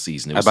key to the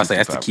season. I was about to say,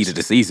 that's the key to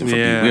the season for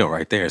B-Will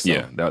right there. So.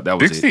 Yeah, that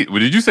was 60. it.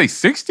 Did you say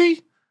 60?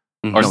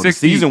 Mm-hmm. Or 60? The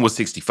season was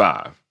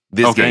 65.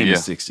 This game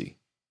is 60.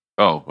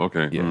 Oh,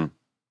 okay. Yeah.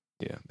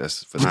 Yeah,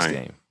 that's for this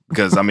game.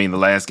 Because, the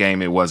last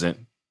game it wasn't.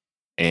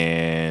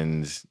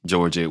 And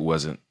Georgia, it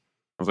wasn't.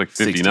 was like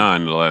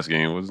 59 in the last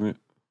game, wasn't it?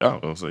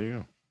 Oh, so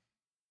yeah.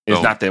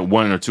 It's not that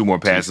one or two more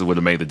passes would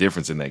have made the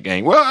difference in that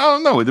game. Well, I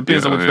don't know. It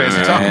depends on which pass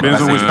you're talking about.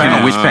 Depends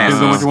on which pass.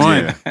 Depends on which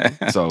one.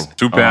 Yeah. So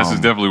 2 passes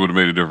definitely would have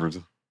made a difference.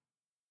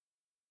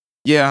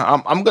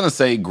 Yeah, I'm going to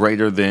say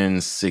greater than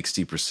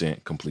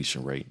 60%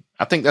 completion rate.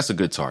 I think that's a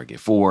good target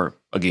for,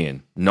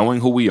 again, knowing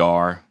who we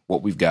are,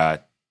 what we've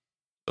got,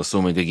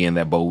 assuming, again,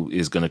 that Bo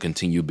is going to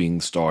continue being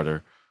the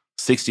starter.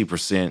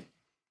 60%.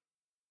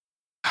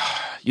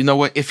 You know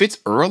what? If it's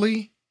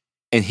early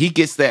and he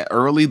gets that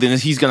early, then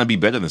he's going to be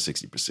better than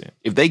 60%.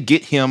 If they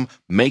get him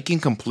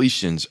making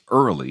completions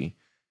early,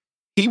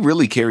 he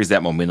really carries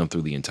that momentum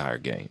through the entire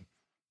game.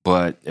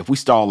 But if we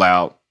stall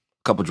out,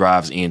 a couple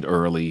drives end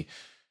early,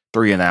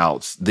 3 and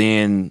outs,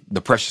 then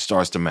the pressure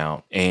starts to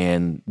mount,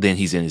 and then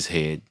he's in his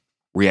head,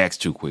 reacts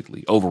too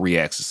quickly,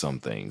 overreacts to some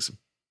things,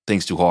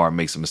 thinks too hard,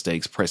 makes some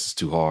mistakes, presses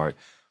too hard,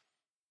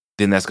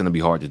 then that's going to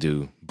be hard to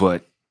do.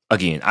 But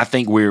again, I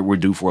think we're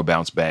due for a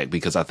bounce back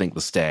because I think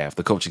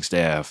the coaching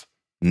staff,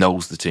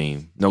 knows the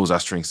team, knows our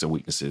strengths and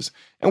weaknesses,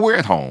 and we're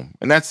at home.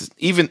 And that's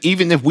even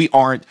if we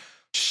aren't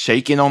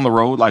shaking on the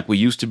road like we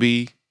used to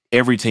be,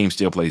 every team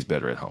still plays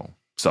better at home.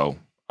 So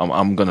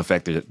I'm going to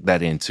factor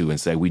that in too and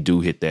say we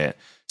do hit that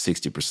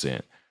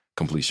 60%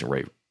 completion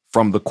rate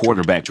from the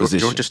quarterback position.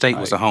 Georgia State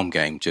was a home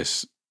game.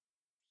 Just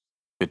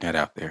putting that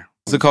out there.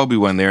 Zacoby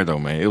wasn't there though,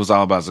 man. It was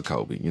all about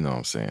Zacoby. You know what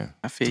I'm saying?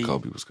 I feel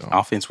Zacoby was gone.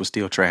 Offense was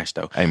still trash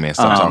though. Hey man,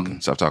 stop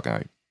talking. Stop talking.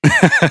 Ike.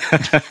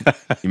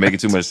 You're making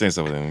too much sense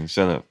over there, man.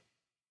 Shut up.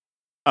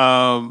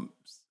 I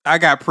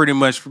got pretty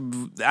much.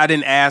 I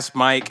didn't ask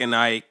Mike and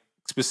Ike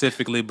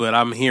specifically, but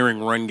I'm hearing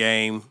run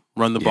game,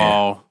 run the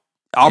ball.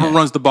 Auburn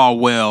runs the ball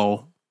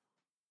well,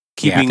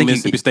 keeping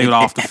Mississippi State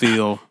off the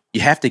field. You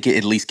have to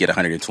at least get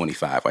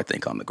 125, I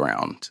think, on the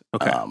ground.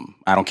 Okay.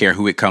 I don't care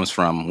who it comes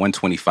from.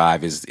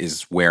 125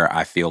 is where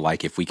I feel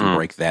like if we can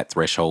break that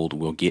threshold,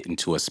 we'll get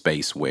into a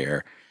space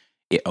where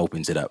it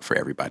opens it up for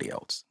everybody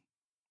else.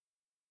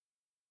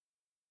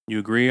 You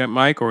agree,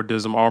 Mike, or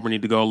does Auburn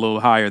need to go a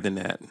little higher than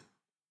that?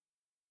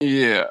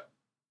 Yeah.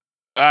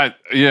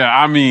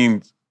 I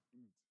mean,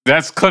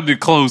 that's cutting it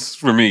close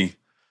for me.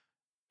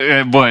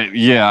 But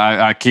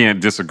yeah, I can't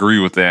disagree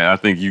with that. I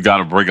think you got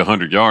to break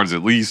 100 yards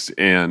at least.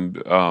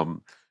 And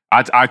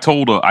I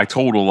told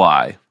a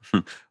lie.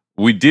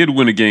 We did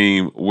win a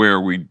game where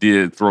we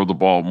did throw the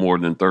ball more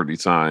than 30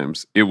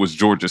 times. It was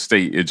Georgia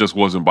State. It just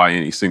wasn't by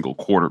any single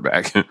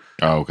quarterback.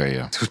 Oh, okay,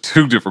 yeah.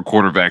 Two different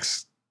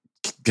quarterbacks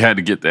had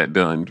to get that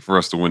done for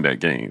us to win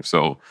that game.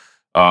 So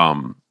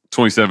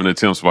 27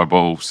 attempts by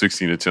Bo,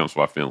 16 attempts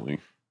by Finley.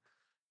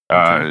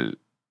 Okay.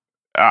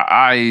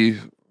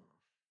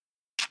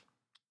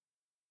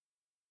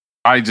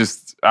 I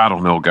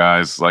don't know,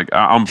 guys. Like,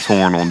 I'm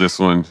torn on this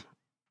one.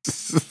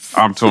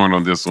 I'm torn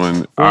on this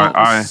one.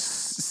 Well,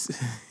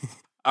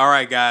 all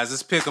right, guys.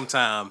 Let's pick 'em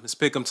time.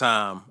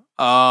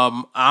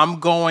 I'm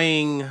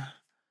going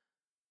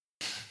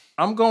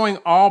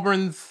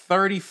Auburn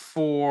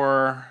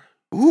 34.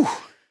 Ooh.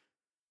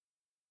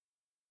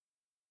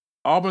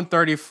 Auburn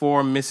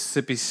 34,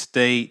 Mississippi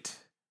State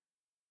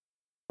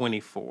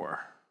 24.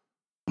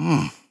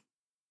 I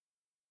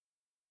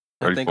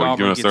think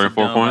Auburn gets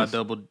 34 points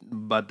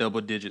by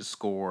double digit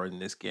score in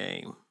this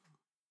game.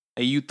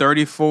 AU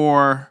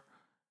 34,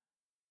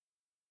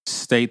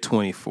 State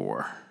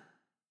 24.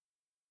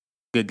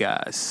 Good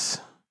guys.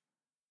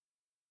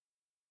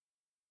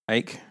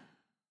 Ike?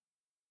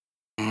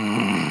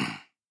 Come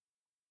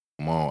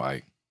on,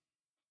 Ike.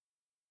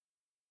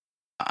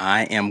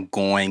 I am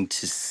going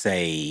to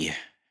say,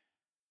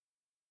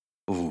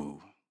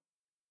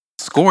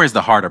 score is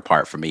the harder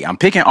part for me. I'm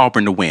picking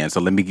Auburn to win, so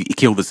let me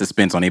kill the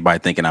suspense on anybody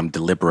thinking I'm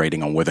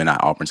deliberating on whether or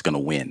not Auburn's going to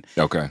win.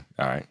 Okay,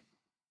 all right.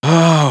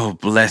 Oh,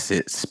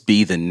 blessed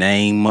be the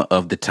name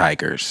of the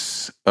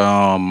Tigers.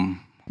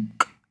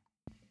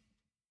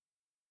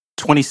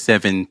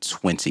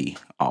 27-20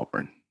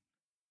 Auburn.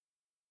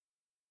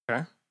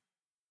 Okay.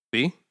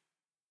 B?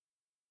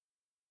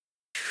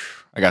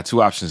 I got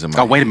two options in my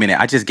Oh, wait a minute.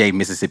 I just gave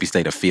Mississippi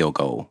State a field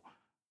goal.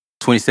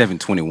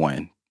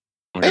 27-21.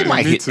 They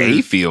might hit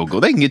a field goal.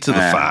 They can get to the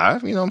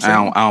 5. You know what I'm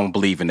saying? I don't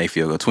believe in their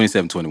field goal.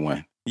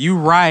 27-21. You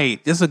right.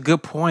 That's a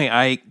good point,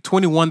 Ike.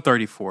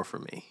 21-34 for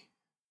me.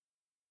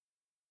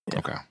 Yeah.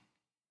 Okay.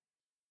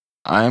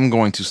 I am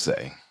going to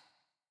say,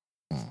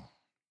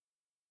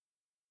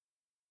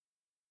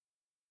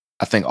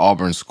 I think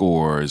Auburn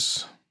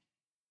scores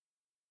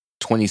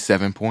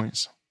 27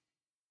 points.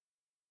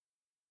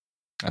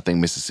 I think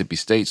Mississippi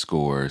State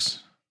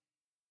scores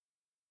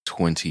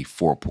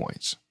 24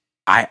 points.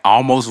 I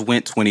almost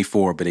went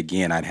 24, but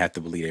again, I'd have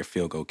to believe their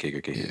field goal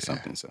kicker could hit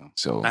something.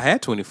 So I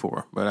had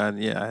 24, but I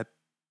had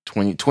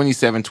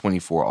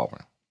 27-24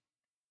 Auburn.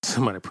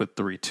 Somebody put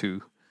 3-2.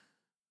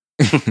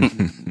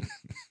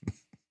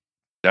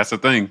 That's a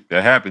thing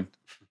that happened.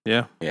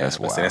 Yeah, that's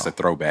wild. That's a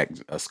throwback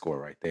score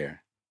right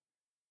there.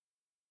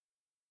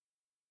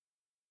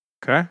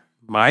 Okay,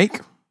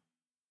 Mike.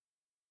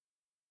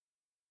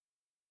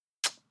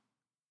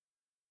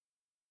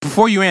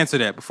 Before you answer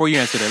that, let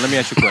me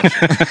ask you a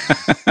question.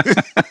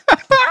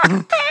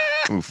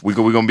 We're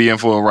going to be in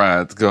for a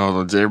ride.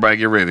 Go, everybody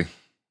get ready.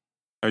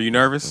 Are you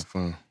nervous?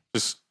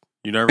 Just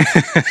you nervous?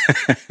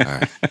 All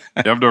right.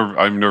 Yeah,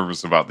 I'm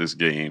nervous about this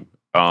game.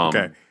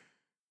 Okay.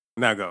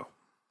 Now go.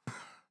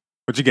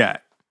 What you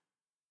got?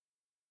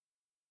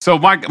 So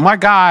my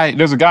guy,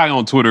 there's a guy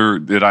on Twitter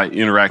that I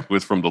interact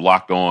with from the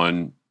Locked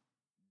On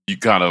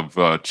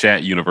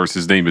chat universe.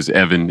 His name is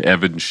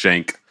Evan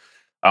Shank.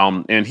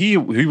 And he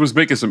was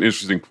making some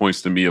interesting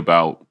points to me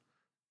about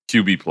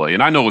QB play.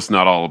 And I know it's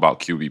not all about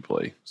QB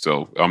play,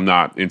 so I'm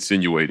not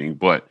insinuating,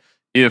 but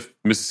if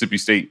Mississippi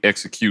State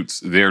executes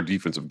their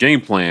defensive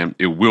game plan,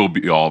 it will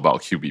be all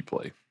about QB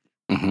play.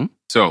 Mm-hmm.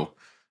 So,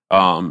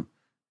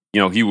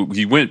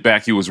 he went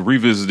back, he was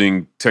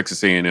revisiting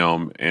Texas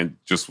A&M and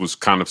just was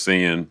kind of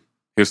saying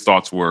his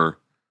thoughts were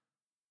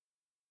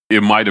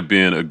it might have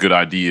been a good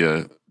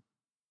idea,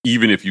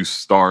 even if you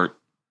start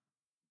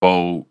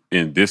Bo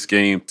in this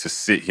game, to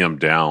sit him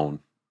down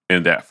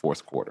in that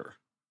fourth quarter.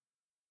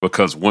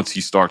 Because once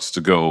he starts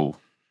to go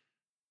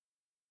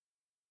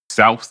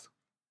south,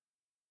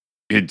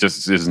 it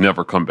just has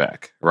never come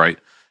back, right?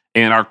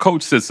 And our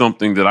coach said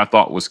something that I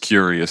thought was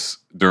curious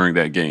during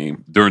that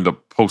game, during the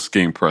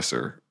post-game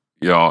presser,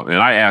 y'all. And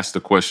I asked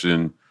the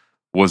question,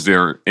 was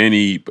there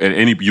you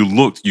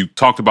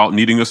talked about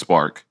needing a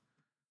spark.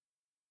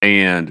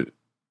 And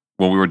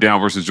when we were down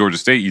versus Georgia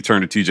State, you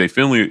turned to TJ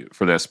Finley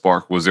for that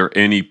spark. Was there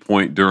any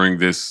point during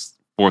this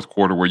fourth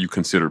quarter where you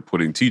considered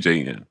putting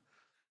TJ in?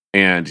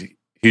 And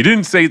he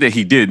didn't say that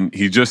he didn't.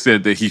 He just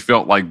said that he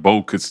felt like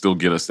Bo could still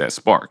get us that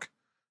spark.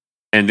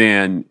 And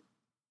then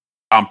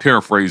I'm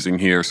paraphrasing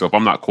here, so if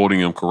I'm not quoting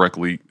him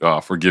correctly,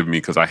 forgive me,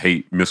 because I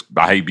hate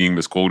being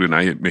misquoted and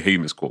I hate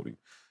misquoting.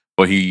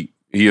 But he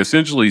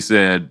essentially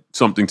said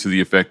something to the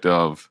effect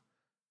of,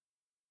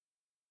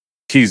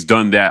 he's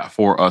done that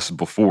for us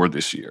before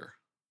this year.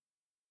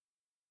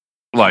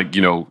 Like,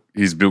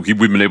 we've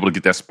been able to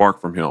get that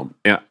spark from him.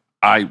 And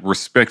I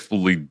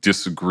respectfully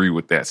disagree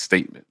with that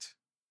statement.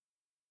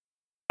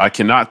 I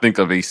cannot think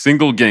of a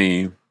single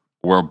game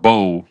where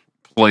Bo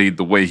played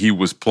the way he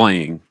was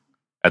playing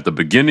at the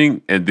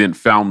beginning and then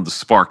found the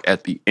spark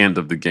at the end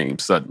of the game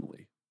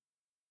suddenly.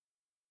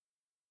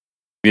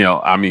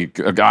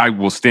 A guy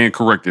will stand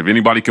corrected. If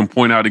anybody can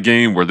point out a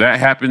game where that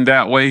happened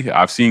that way,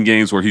 I've seen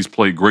games where he's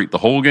played great the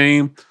whole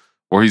game,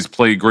 or he's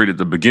played great at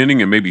the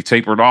beginning and maybe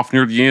tapered off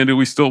near the end and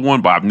we still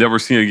won, but I've never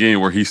seen a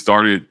game where he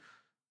started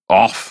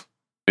off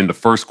in the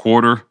first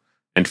quarter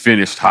and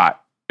finished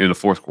hot in the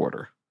fourth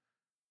quarter.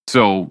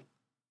 So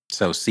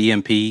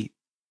CMP,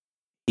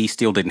 he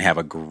still didn't have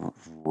a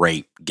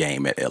great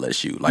game at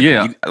LSU.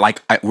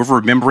 We're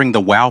remembering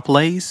the wow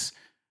plays,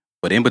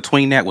 but in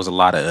between that was a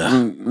lot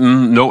of...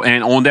 No,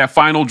 and on that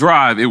final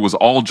drive, it was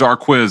all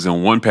Jarquez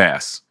in one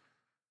pass.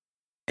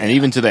 And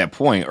even to that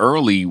point,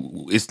 early,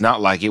 it's not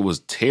like it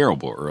was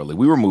terrible early.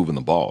 We were moving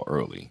the ball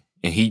early.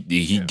 And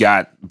he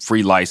got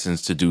free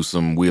license to do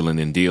some wheeling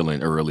and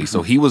dealing early.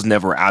 So he was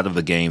never out of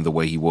the game the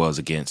way he was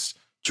against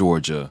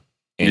Georgia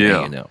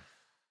and A&M.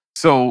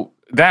 So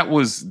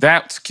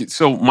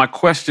so my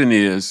question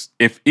is,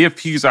 if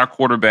he's our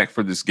quarterback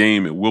for this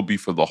game, it will be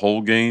for the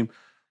whole game.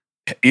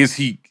 Is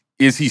he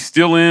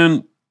still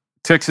in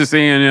Texas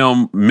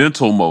A&M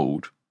mental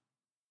mode,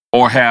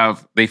 or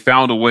have they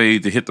found a way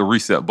to hit the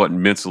reset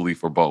button mentally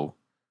for Bo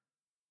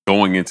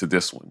going into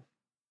this one?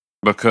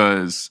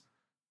 Because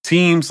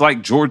teams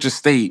like Georgia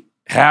State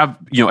have,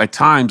 at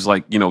times,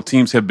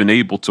 teams have been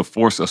able to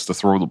force us to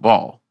throw the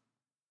ball.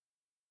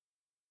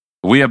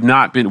 We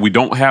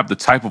don't have the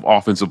type of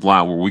offensive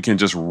line where we can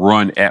just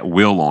run at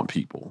will on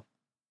people.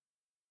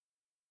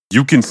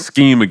 You can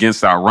scheme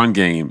against our run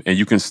game and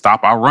you can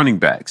stop our running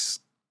backs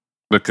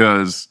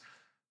because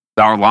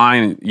our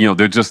line,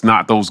 they're just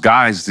not those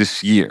guys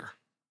this year.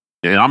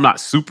 And I'm not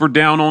super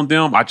down on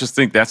them. I just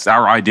think that's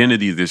our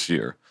identity this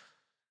year.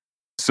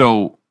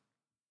 So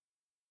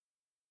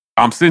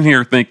I'm sitting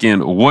here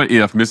thinking, what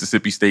if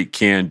Mississippi State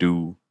can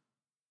do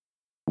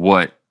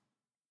what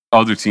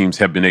other teams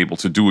have been able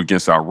to do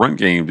against our run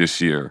game this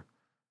year,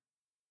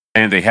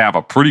 and they have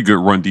a pretty good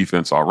run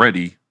defense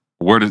already?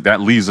 Where does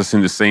that leaves us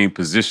in the same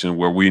position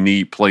where we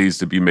need plays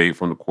to be made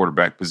from the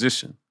quarterback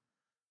position,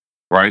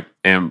 right?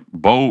 And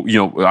Bo,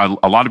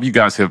 a lot of you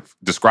guys have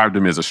described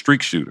him as a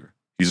streak shooter.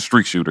 He's a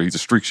streak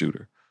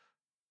shooter.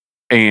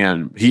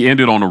 And he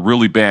ended on a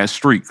really bad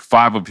streak.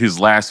 5 of his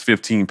last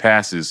 15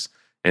 passes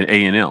at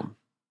A&M.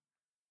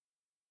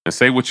 And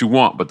say what you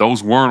want, but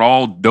those weren't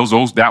all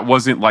that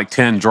wasn't like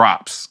 10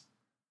 drops.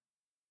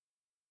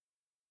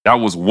 That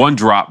was one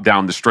drop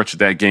down the stretch of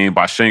that game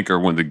by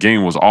Shanker when the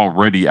game was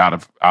already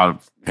out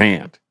of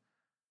hand.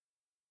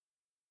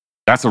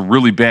 That's a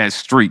really bad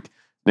streak.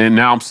 And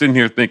now I'm sitting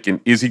here thinking,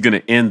 is he going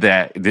to end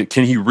that?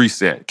 Can he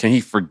reset? Can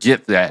he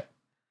forget that?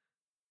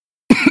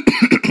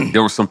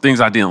 There were some things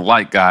I didn't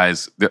like,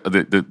 guys.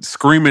 The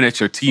screaming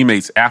at your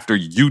teammates after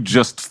you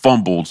just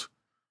fumbled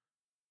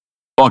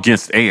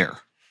against air.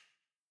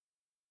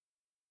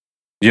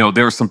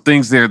 There are some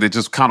things there that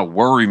just kind of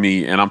worry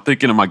me. And I'm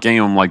thinking in my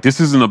game, I'm like, this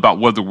isn't about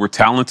whether we're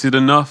talented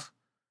enough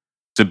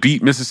to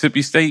beat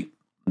Mississippi State.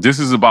 This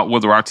is about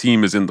whether our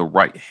team is in the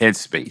right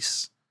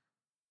headspace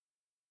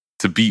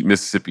to beat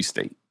Mississippi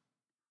State.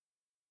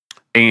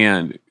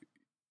 And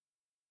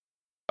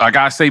I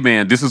gotta say,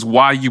 man, this is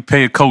why you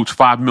pay a coach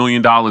 $5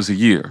 million a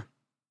year.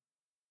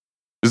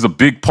 This is a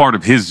big part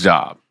of his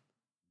job.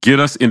 Get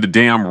us in the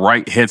damn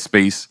right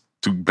headspace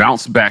to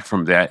bounce back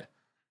from that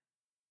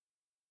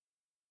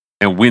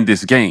and win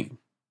this game.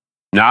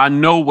 Now, I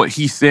know what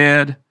he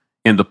said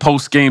in the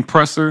post-game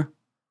presser,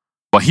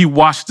 but he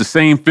watched the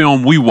same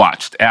film we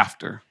watched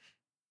after.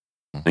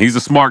 And he's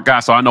a smart guy,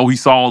 so I know he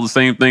saw all the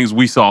same things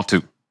we saw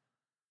too.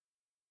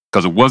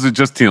 Because it wasn't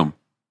just him.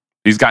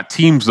 He's got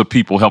teams of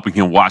people helping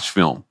him watch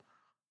film.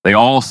 They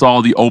all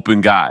saw the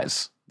open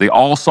guys. They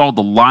all saw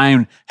the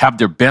line have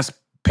their best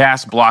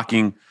pass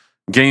blocking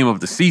game of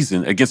the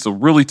season against a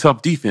really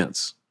tough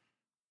defense.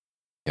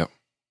 Yep.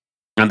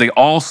 And they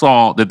all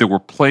saw that there were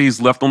plays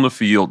left on the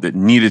field that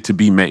needed to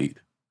be made.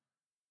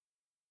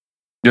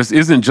 This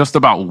isn't just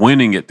about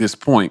winning at this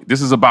point.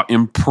 This is about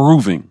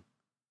improving.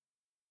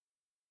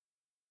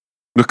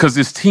 Because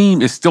this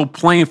team is still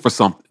playing for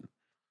something.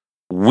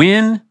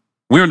 When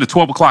we're in the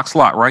 12 o'clock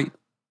slot, right?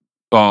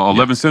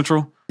 11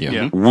 Central.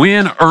 Yeah.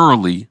 Win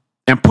early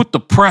and put the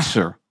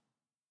pressure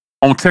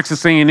on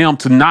Texas A&M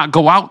to not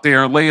go out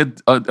there and lay a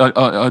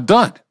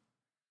dud.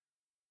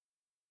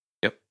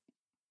 Yep.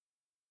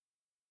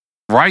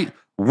 Right?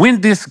 Win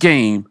this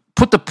game,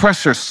 put the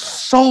pressure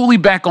solely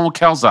back on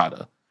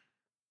Calzada.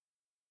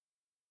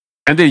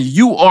 And then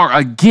you are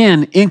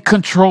again in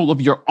control of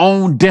your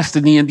own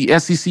destiny in the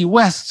SEC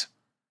West.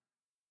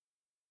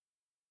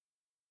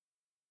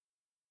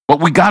 But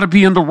we got to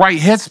be in the right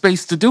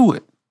headspace to do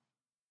it.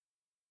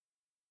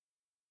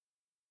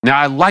 Now,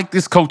 I like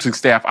this coaching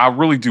staff. I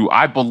really do.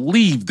 I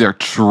believe they're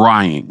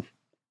trying.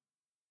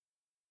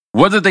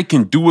 Whether they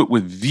can do it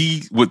with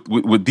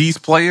these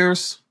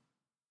players,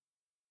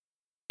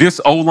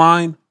 this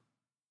O-line,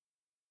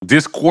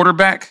 this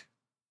quarterback,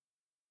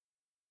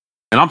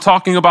 and I'm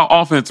talking about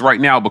offense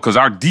right now because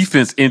our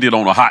defense ended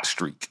on a hot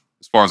streak,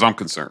 as far as I'm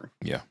concerned.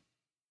 Yeah.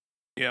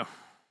 Yeah.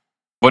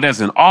 But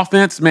as an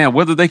offense, man,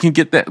 whether they can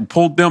get that,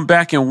 pull them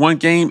back in one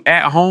game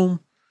at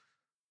home,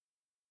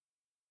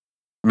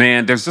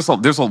 man,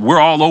 we're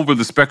all over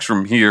the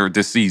spectrum here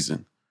this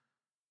season.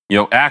 You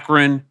know,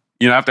 Akron,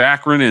 after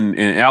Akron and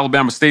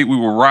Alabama State, we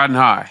were riding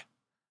high.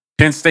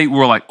 Penn State, we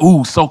were like,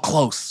 ooh, so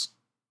close.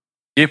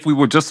 If we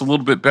were just a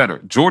little bit better.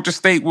 Georgia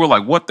State, we were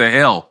like, what the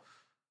hell?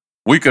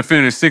 We could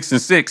finish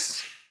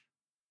 6-6.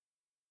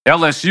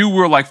 LSU, we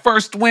were like,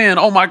 first win,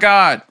 oh my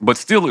God. But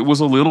still, it was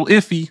a little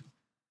iffy.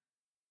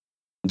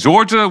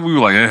 Georgia, we were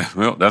like,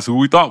 well, that's who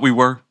we thought we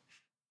were.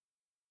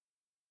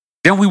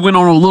 Then we went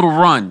on a little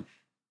run.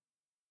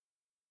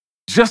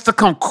 Just to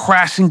come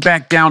crashing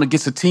back down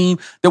against a team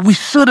that we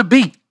should have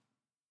beat.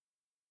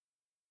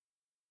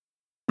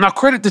 Now,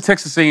 credit to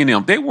Texas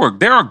A&M.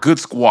 They're a good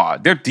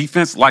squad. Their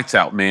defense lights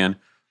out, man.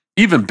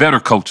 Even better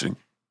coaching.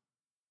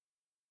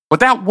 But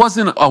that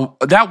wasn't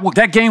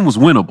that game was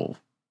winnable.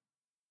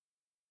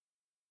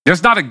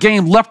 There's not a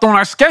game left on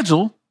our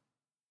schedule.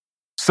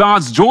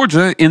 Sans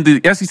Georgia in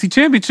the SEC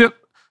championship.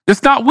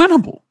 It's not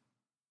winnable.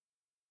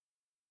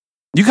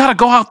 You got to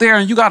go out there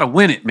and you got to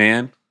win it,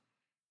 man.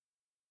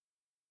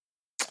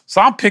 So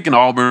I'm picking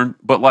Auburn,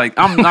 but like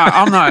I'm not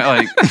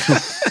like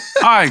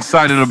I'm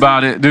excited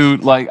about it,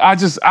 dude. Like I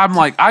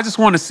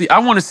want to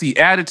see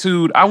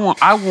attitude. I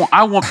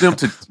want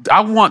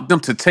them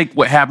to take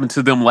what happened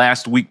to them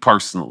last week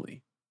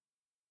personally.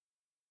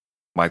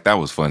 Mike, that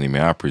was funny,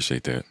 man. I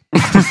appreciate that.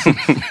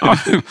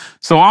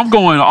 So I'm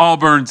going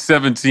Auburn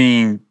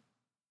 17,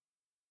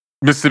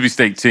 Mississippi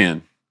State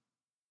 10.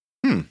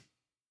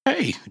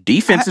 Hey,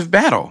 defensive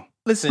battle.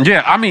 Listen.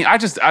 Yeah, I mean,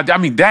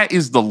 that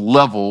is the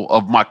level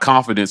of my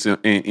confidence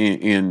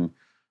in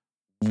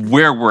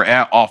where we're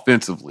at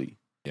offensively.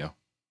 Yeah.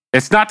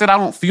 It's not that I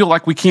don't feel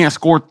like we can't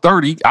score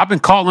 30. I've been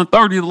calling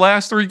 30 the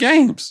last 3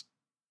 games.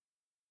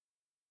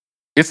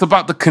 It's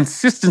about the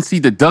consistency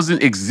that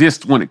doesn't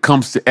exist when it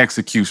comes to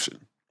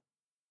execution.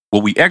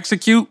 When we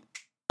execute,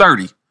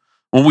 30.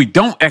 When we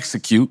don't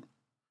execute,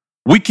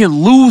 we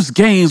can lose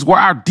games where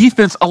our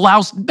defense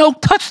allows no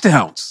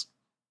touchdowns.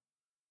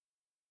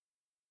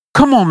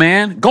 Come on,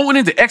 man. Going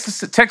into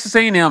Texas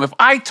A&M, if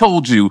I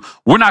told you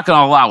we're not going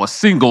to allow a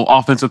single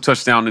offensive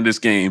touchdown in this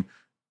game,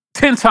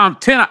 10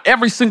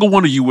 every single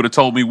one of you would have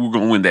told me we were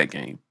going to win that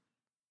game.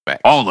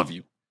 Facts. All of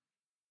you.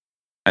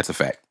 That's a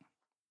fact.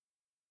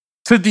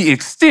 To the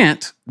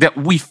extent that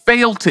we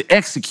failed to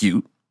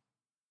execute,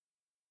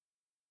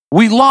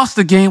 we lost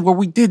a game where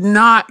we did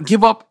not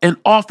give up an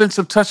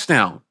offensive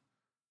touchdown.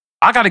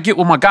 I got to get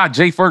with my guy,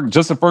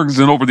 Justin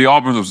Ferguson, over the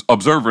Auburn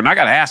Observer, and I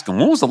got to ask him,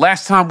 when was the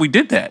last time we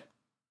did that?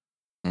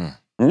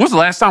 When was the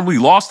last time we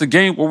lost a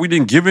game where we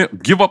didn't give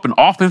up an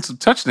offensive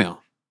touchdown?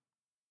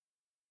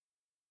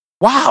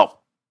 Wow.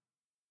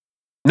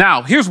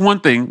 Now, here's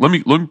one thing. Let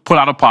me put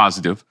out a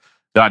positive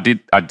that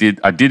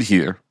I did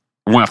hear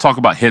when I talk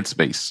about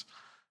headspace.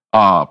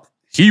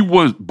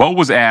 Bo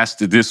was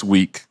asked this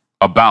week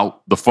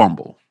about the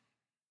fumble.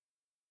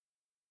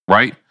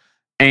 Right?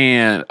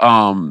 And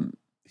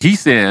he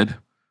said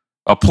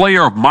A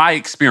player of my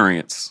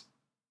experience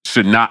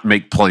should not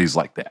make plays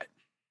like that.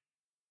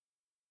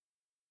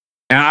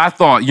 And I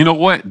thought, you know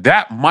what?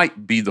 That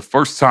might be the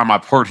first time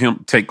I've heard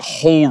him take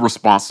whole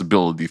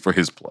responsibility for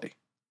his play.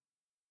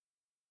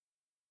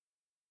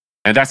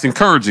 And that's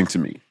encouraging to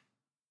me.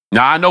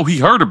 Now, I know he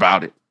heard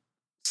about it,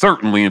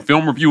 certainly in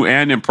film review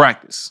and in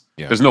practice.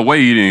 Yeah. There's no way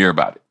he didn't hear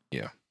about it.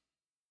 Yeah.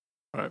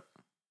 Right.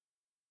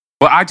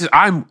 But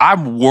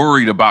I'm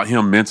worried about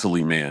him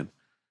mentally, man.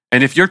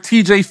 And if you're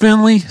TJ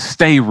Finley,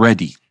 stay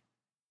ready.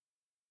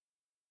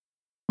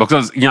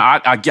 Because, you know,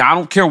 I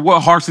don't care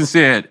what Harsin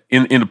said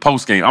in the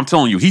postgame. I'm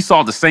telling you, he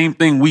saw the same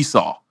thing we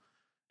saw.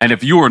 And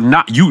if you are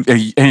not,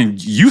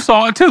 and you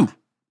saw it too.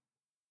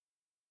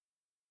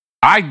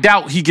 I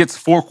doubt he gets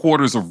 4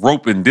 quarters of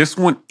rope in this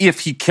one if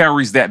he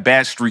carries that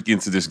bad streak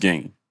into this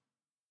game.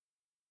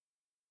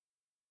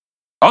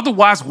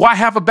 Otherwise, why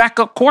have a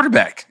backup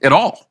quarterback at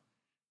all?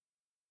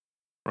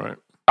 Right.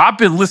 I've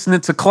been listening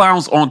to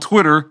clowns on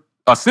Twitter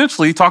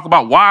essentially talk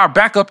about why our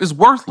backup is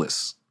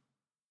worthless.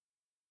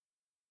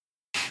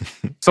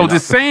 So the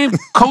same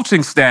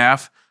coaching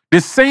staff,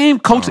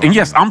 and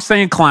yes, I'm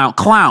saying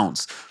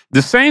clowns,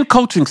 the same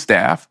coaching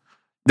staff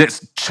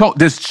that's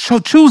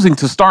choosing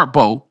to start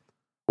Bo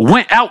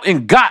went out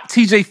and got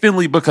TJ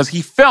Finley because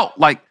they felt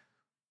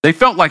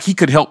like he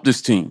could help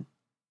this team.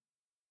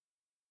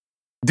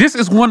 This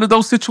is one of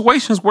those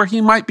situations where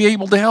he might be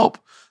able to help.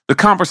 The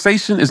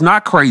conversation is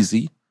not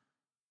crazy.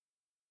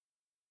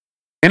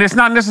 And it's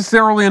not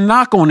necessarily a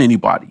knock on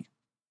anybody.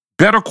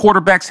 Better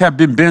quarterbacks have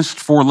been benched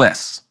for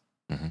less.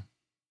 Mm-hmm.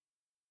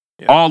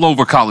 Yeah. All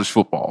over college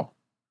football.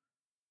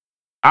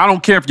 I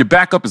don't care if your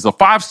backup is a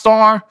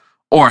 5-star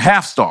or a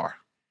half-star.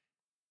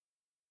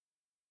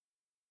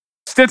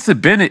 Stetson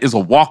Bennett is a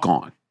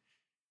walk-on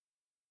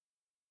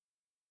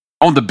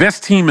the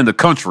best team in the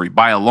country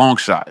by a long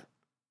shot.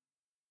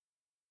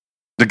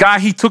 The guy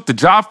he took the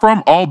job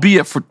from,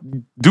 albeit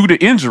due to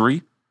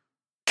injury,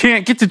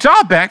 can't get the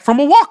job back from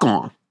a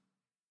walk-on.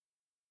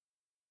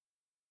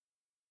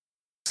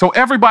 So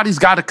everybody's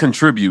got to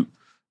contribute,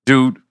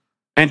 dude.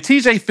 And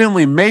TJ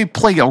Finley may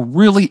play a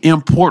really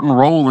important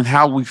role in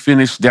how we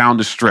finish down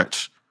the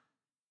stretch.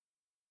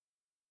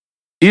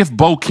 If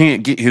Bo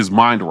can't get his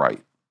mind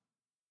right.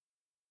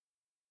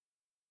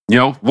 You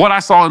know, what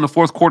I saw in the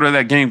fourth quarter of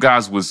that game,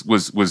 guys, was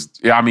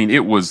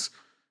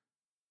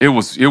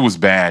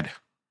bad.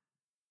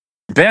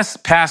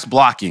 Best pass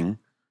blocking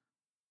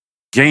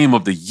game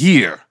of the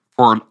year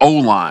for an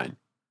O-line.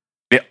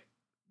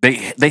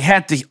 They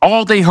had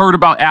all they heard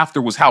about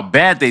after was how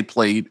bad they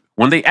played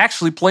when they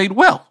actually played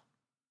well.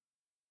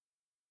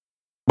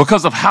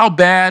 Because of how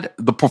bad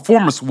the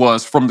performance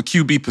was from the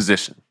QB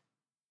position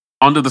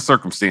under the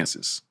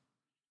circumstances.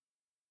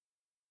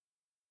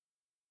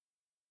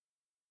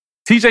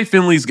 TJ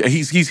Finley's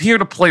he's here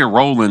to play a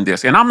role in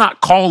this. And I'm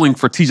not calling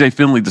for TJ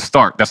Finley to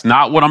start. That's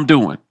not what I'm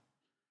doing.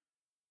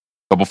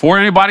 But before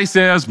anybody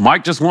says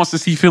Mike just wants to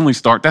see Finley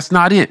start, that's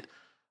not it.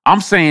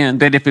 I'm saying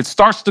that if it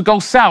starts to go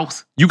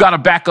south, you got to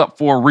back up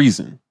for a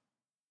reason.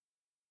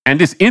 And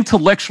this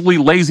intellectually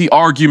lazy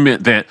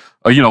argument that,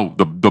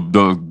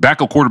 the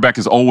backup quarterback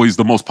is always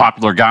the most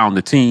popular guy on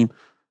the team.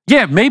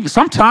 Yeah, maybe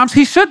sometimes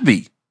he should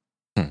be.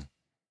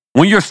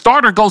 When your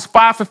starter goes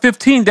 5 for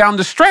 15 down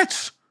the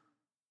stretch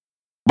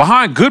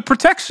behind good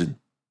protection.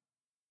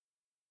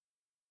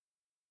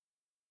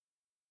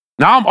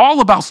 Now, I'm all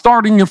about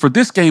starting him for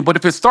this game, but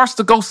if it starts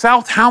to go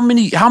south, how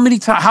many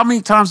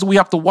times do we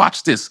have to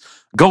watch this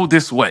go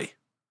this way?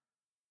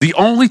 The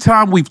only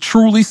time we've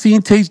truly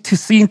seen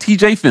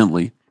TJ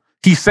Finley,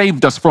 he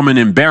saved us from an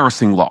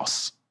embarrassing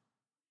loss.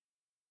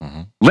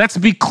 Mm-hmm. Let's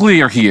be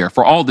clear here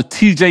for all the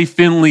TJ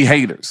Finley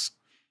haters.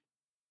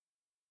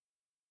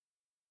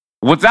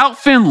 Without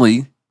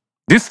Finley,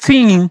 this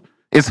team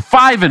is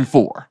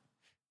 5-4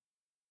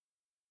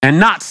 and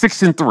not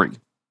 6-3.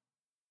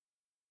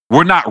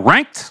 We're not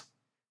ranked,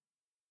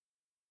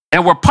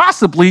 and we're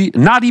possibly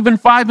not even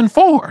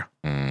 5-4.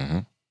 Mm-hmm.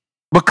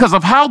 Because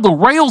of how the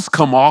rails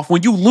come off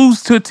when you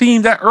lose to a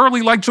team that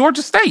early like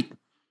Georgia State.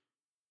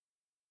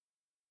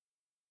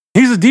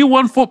 He's a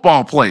D1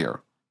 football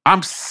player.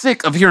 I'm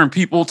sick of hearing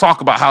people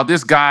talk about how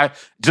this guy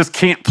just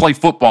can't play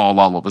football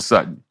all of a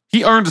sudden.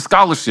 He earned a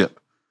scholarship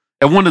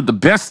at one of the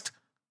best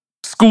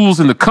schools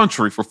in the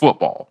country for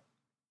football.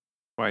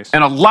 Twice.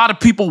 And a lot of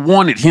people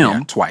wanted him.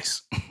 Yeah,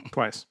 twice.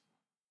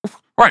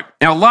 Right.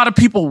 And a lot of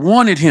people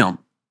wanted him.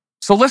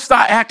 So let's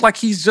not act like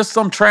he's just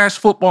some trash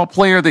football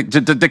player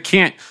that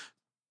can't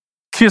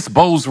kiss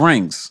Bo's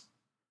rings.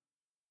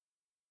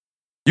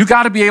 You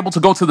got to be able to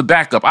go to the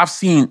backup. I've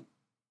seen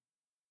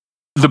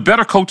the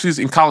better coaches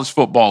in college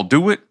football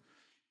do it.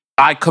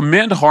 I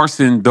commend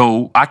Harsin,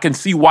 though. I can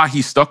see why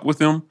he stuck with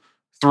him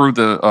through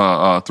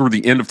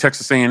the end of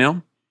Texas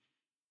A&M.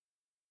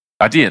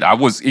 I did. I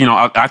was,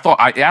 I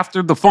thought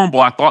after the fumble,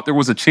 I thought there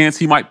was a chance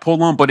he might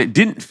pull him, but it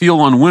didn't feel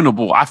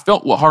unwinnable. I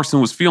felt what Harsin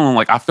was feeling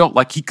like. I felt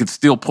like he could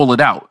still pull it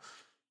out.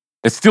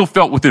 It still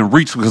felt within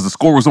reach because the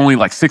score was only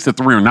like 6-3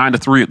 or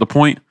 9-3 at the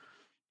point,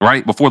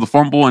 right before the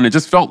fumble, and it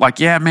just felt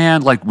like, yeah,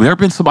 man, like there have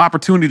been some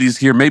opportunities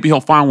here. Maybe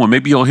he'll find one.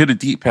 Maybe he'll hit a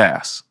deep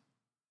pass.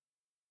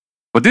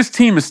 But this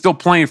team is still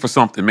playing for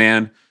something,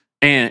 man.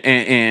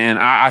 And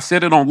I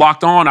said it on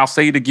Locked On. I'll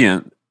say it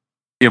again.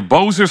 If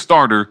Bo's your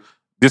starter,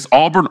 this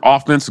Auburn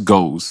offense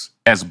goes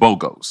as Bo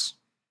goes.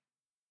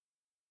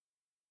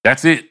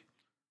 That's it.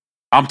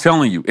 I'm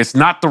telling you, it's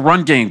not the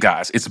run game,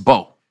 guys. It's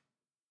Bo.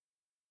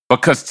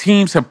 Because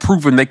teams have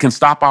proven they can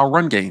stop our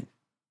run game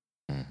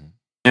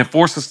and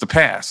force us to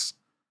pass.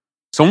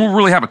 So we don't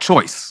really have a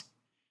choice.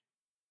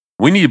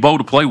 We need Bo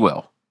to play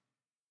well,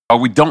 or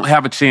we don't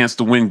have a chance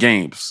to win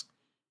games.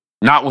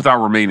 Not with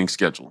our remaining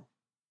schedule.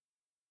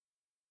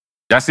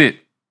 That's it.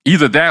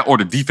 Either that or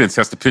the defense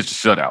has to pitch a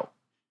shutout.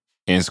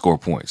 And score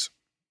points.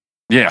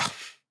 Yeah.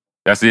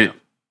 That's it.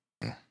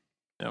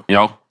 Yeah. You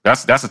know,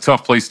 that's a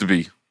tough place to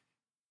be.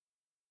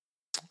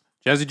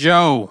 Jazzy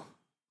Joe.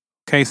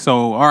 Okay,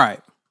 so all right.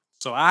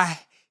 So I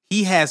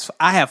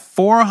have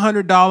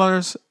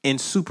 $400 in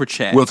super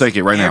chats. We'll take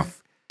it right now.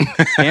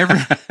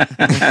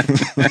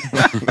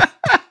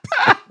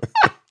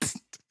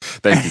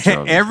 Thank you,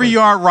 Charles. Every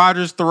yard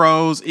Rodgers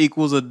throws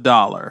equals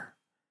 $1.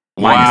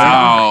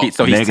 Wow.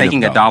 So he's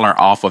taking $1 $1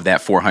 off of that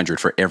 400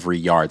 for every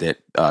yard that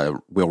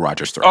Will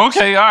Rogers throws.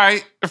 Okay, all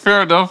right.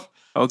 Fair enough.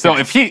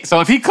 Okay. So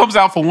if he comes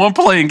out for one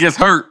play and gets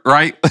hurt,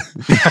 right?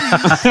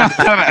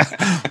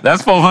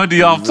 That's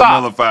 400 off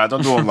top. Nullified.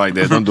 Don't do him like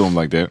that. Don't do him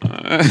like that.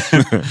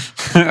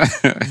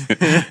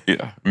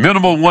 Yeah.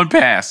 Minimum one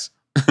pass.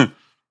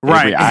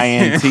 Right.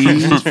 INT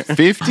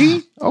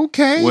 50.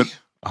 Okay.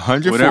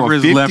 100 Whatever for a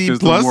is 50 left is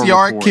the plus war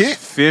yard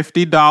reports. kick.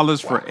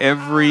 $50 for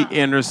every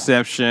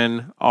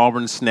interception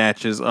Auburn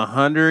snatches.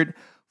 100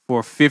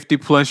 for a 50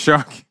 plus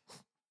yard.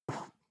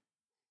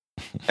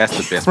 That's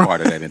the best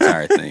part of that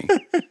entire thing.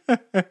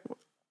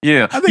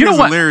 Yeah. I think it's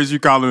hilarious you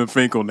call him a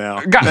Finkel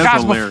now.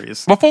 That's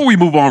hilarious. Before we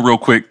move on real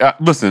quick,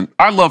 listen,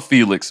 I love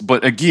Felix,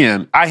 but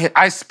again,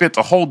 I spent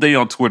a whole day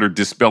on Twitter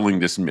dispelling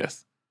this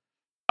myth.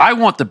 I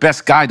want the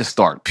best guy to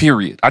start,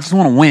 period. I just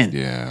want to win.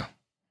 Yeah.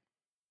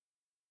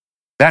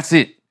 That's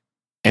it.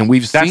 And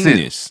we've That's seen it.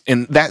 this.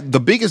 And that the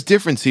biggest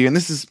difference here, and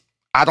this is,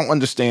 I don't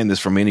understand this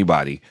from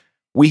anybody.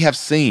 We have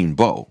seen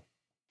Bo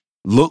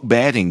look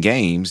bad in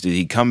games. Did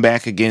he come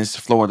back against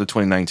Florida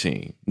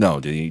 2019?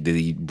 No. Did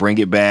he bring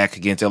it back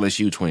against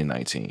LSU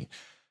 2019?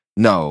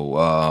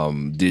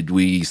 No. Did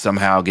we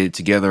somehow get it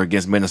together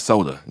against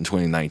Minnesota in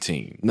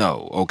 2019?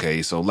 No.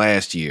 Okay, so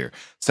last year,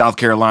 South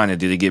Carolina,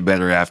 did it get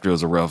better after it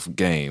was a rough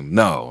game?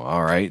 No.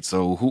 All right.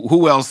 So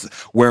who else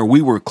where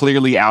we were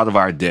clearly out of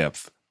our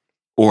depth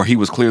or he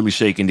was clearly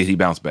shaken, did he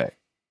bounce back?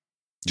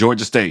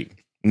 Georgia State?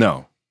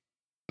 No.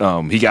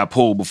 He got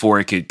pulled before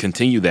it could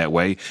continue that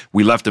way.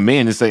 We left him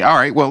in and say, all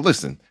right, well,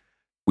 listen,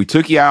 we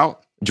took you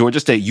out. Georgia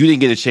State, you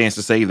didn't get a chance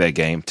to save that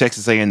game.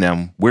 Texas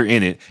A&M, we're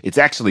in it. It's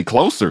actually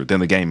closer than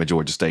the game at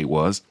Georgia State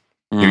was.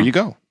 Here you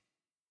go.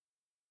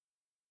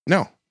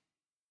 No.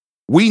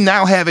 We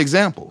now have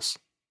examples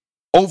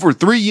over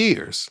 3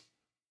 years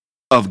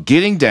of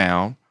getting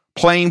down,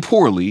 playing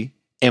poorly,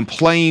 and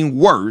playing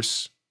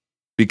worse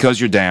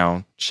because you're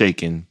down,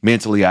 shaken,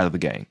 mentally out of the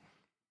game.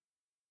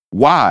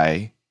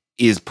 Why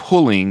is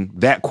pulling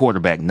that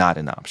quarterback not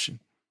an option?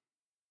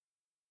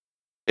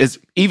 It's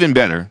even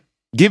better.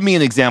 Give me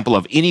an example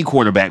of any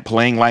quarterback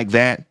playing like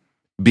that,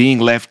 being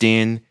left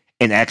in,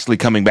 and actually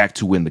coming back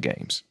to win the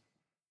games.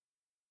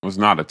 It's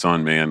not a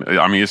ton, man.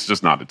 I mean, it's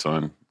just not a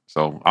ton.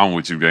 So I'm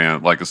with you,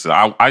 man. Like I said,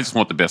 I just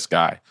want the best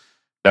guy.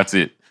 That's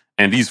it.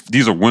 And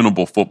these are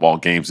winnable football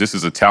games. This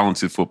is a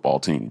talented football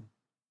team,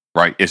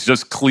 right? It's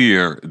just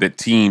clear that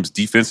teams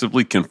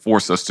defensively can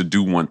force us to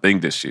do one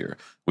thing this year,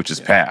 which is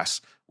pass.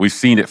 We've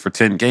seen it for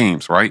 10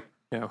 games, right?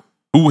 Yeah.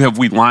 Who have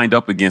we lined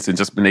up against and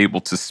just been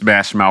able to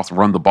smash mouth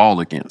run the ball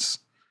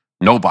against?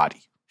 Nobody.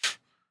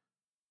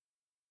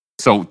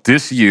 So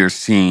this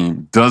year's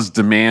team does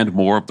demand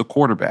more of the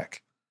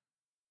quarterback.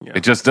 Yeah.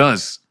 It just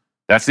does.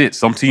 That's it.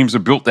 Some teams are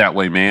built that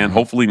way, man. Mm-hmm.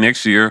 Hopefully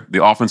next year,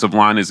 the offensive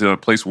line is in a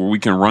place where we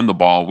can run the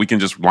ball. We can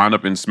just line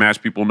up and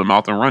smash people in the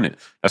mouth and run it.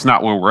 That's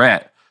not where we're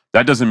at.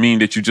 That doesn't mean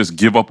that you just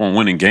give up on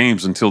winning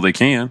games until they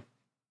can.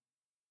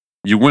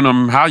 You win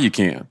them how you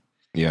can.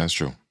 Yeah, that's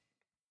true.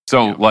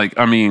 So, like,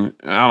 I mean,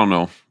 I don't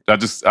know. I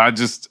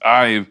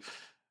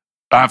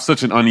have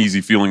such an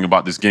uneasy feeling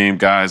about this game,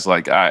 guys.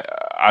 Like,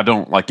 I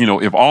don't like,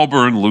 if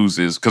Auburn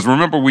loses, because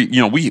remember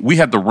we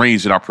had the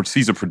range in our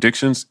season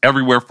predictions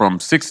everywhere from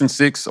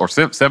 6-6 or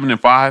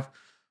 7-5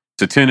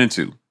 to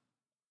 10-2,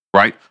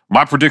 right?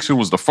 My prediction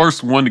was the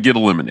first one to get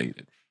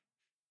eliminated.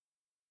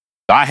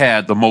 I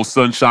had the most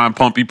sunshine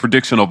pumpy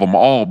prediction of them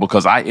all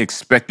because I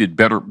expected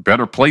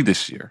better play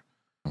this year.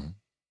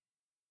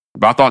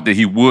 But I thought that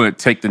he would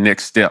take the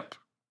next step,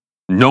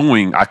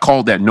 I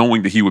called that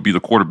knowing that he would be the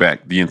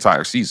quarterback the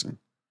entire season.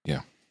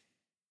 Yeah.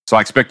 So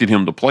I expected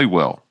him to play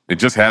well. It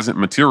just hasn't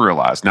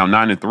materialized. Now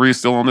 9-3 is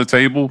still on the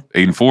table.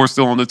 8-4 is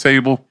still on the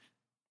table.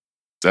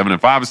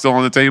 7-5 is still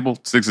on the table.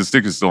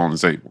 6-6 is still on the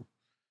table.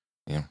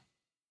 Yeah.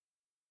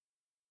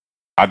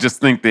 I just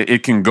think that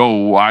it can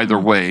go either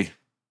way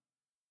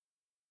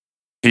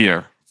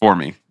here for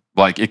me.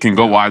 Like, it can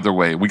go either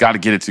way. We got to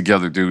get it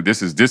together, dude.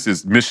 This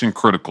is mission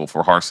critical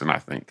for Harsin, I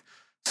think.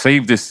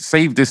 Save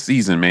this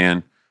season,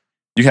 man.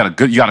 You got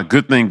a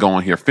good thing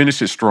going here.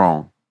 Finish it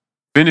strong.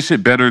 Finish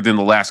it better than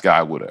the last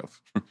guy would have.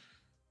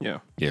 Yeah,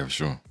 for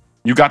sure.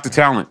 You got the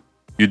talent.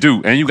 You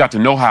do. And you got the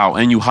know-how.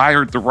 And you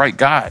hired the right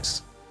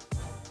guys.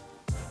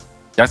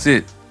 That's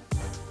it.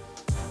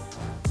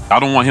 I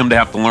don't want him to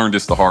have to learn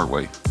this the hard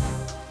way.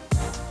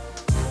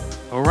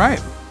 All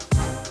right.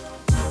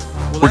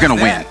 We're going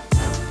to win.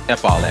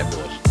 F all that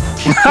bullshit.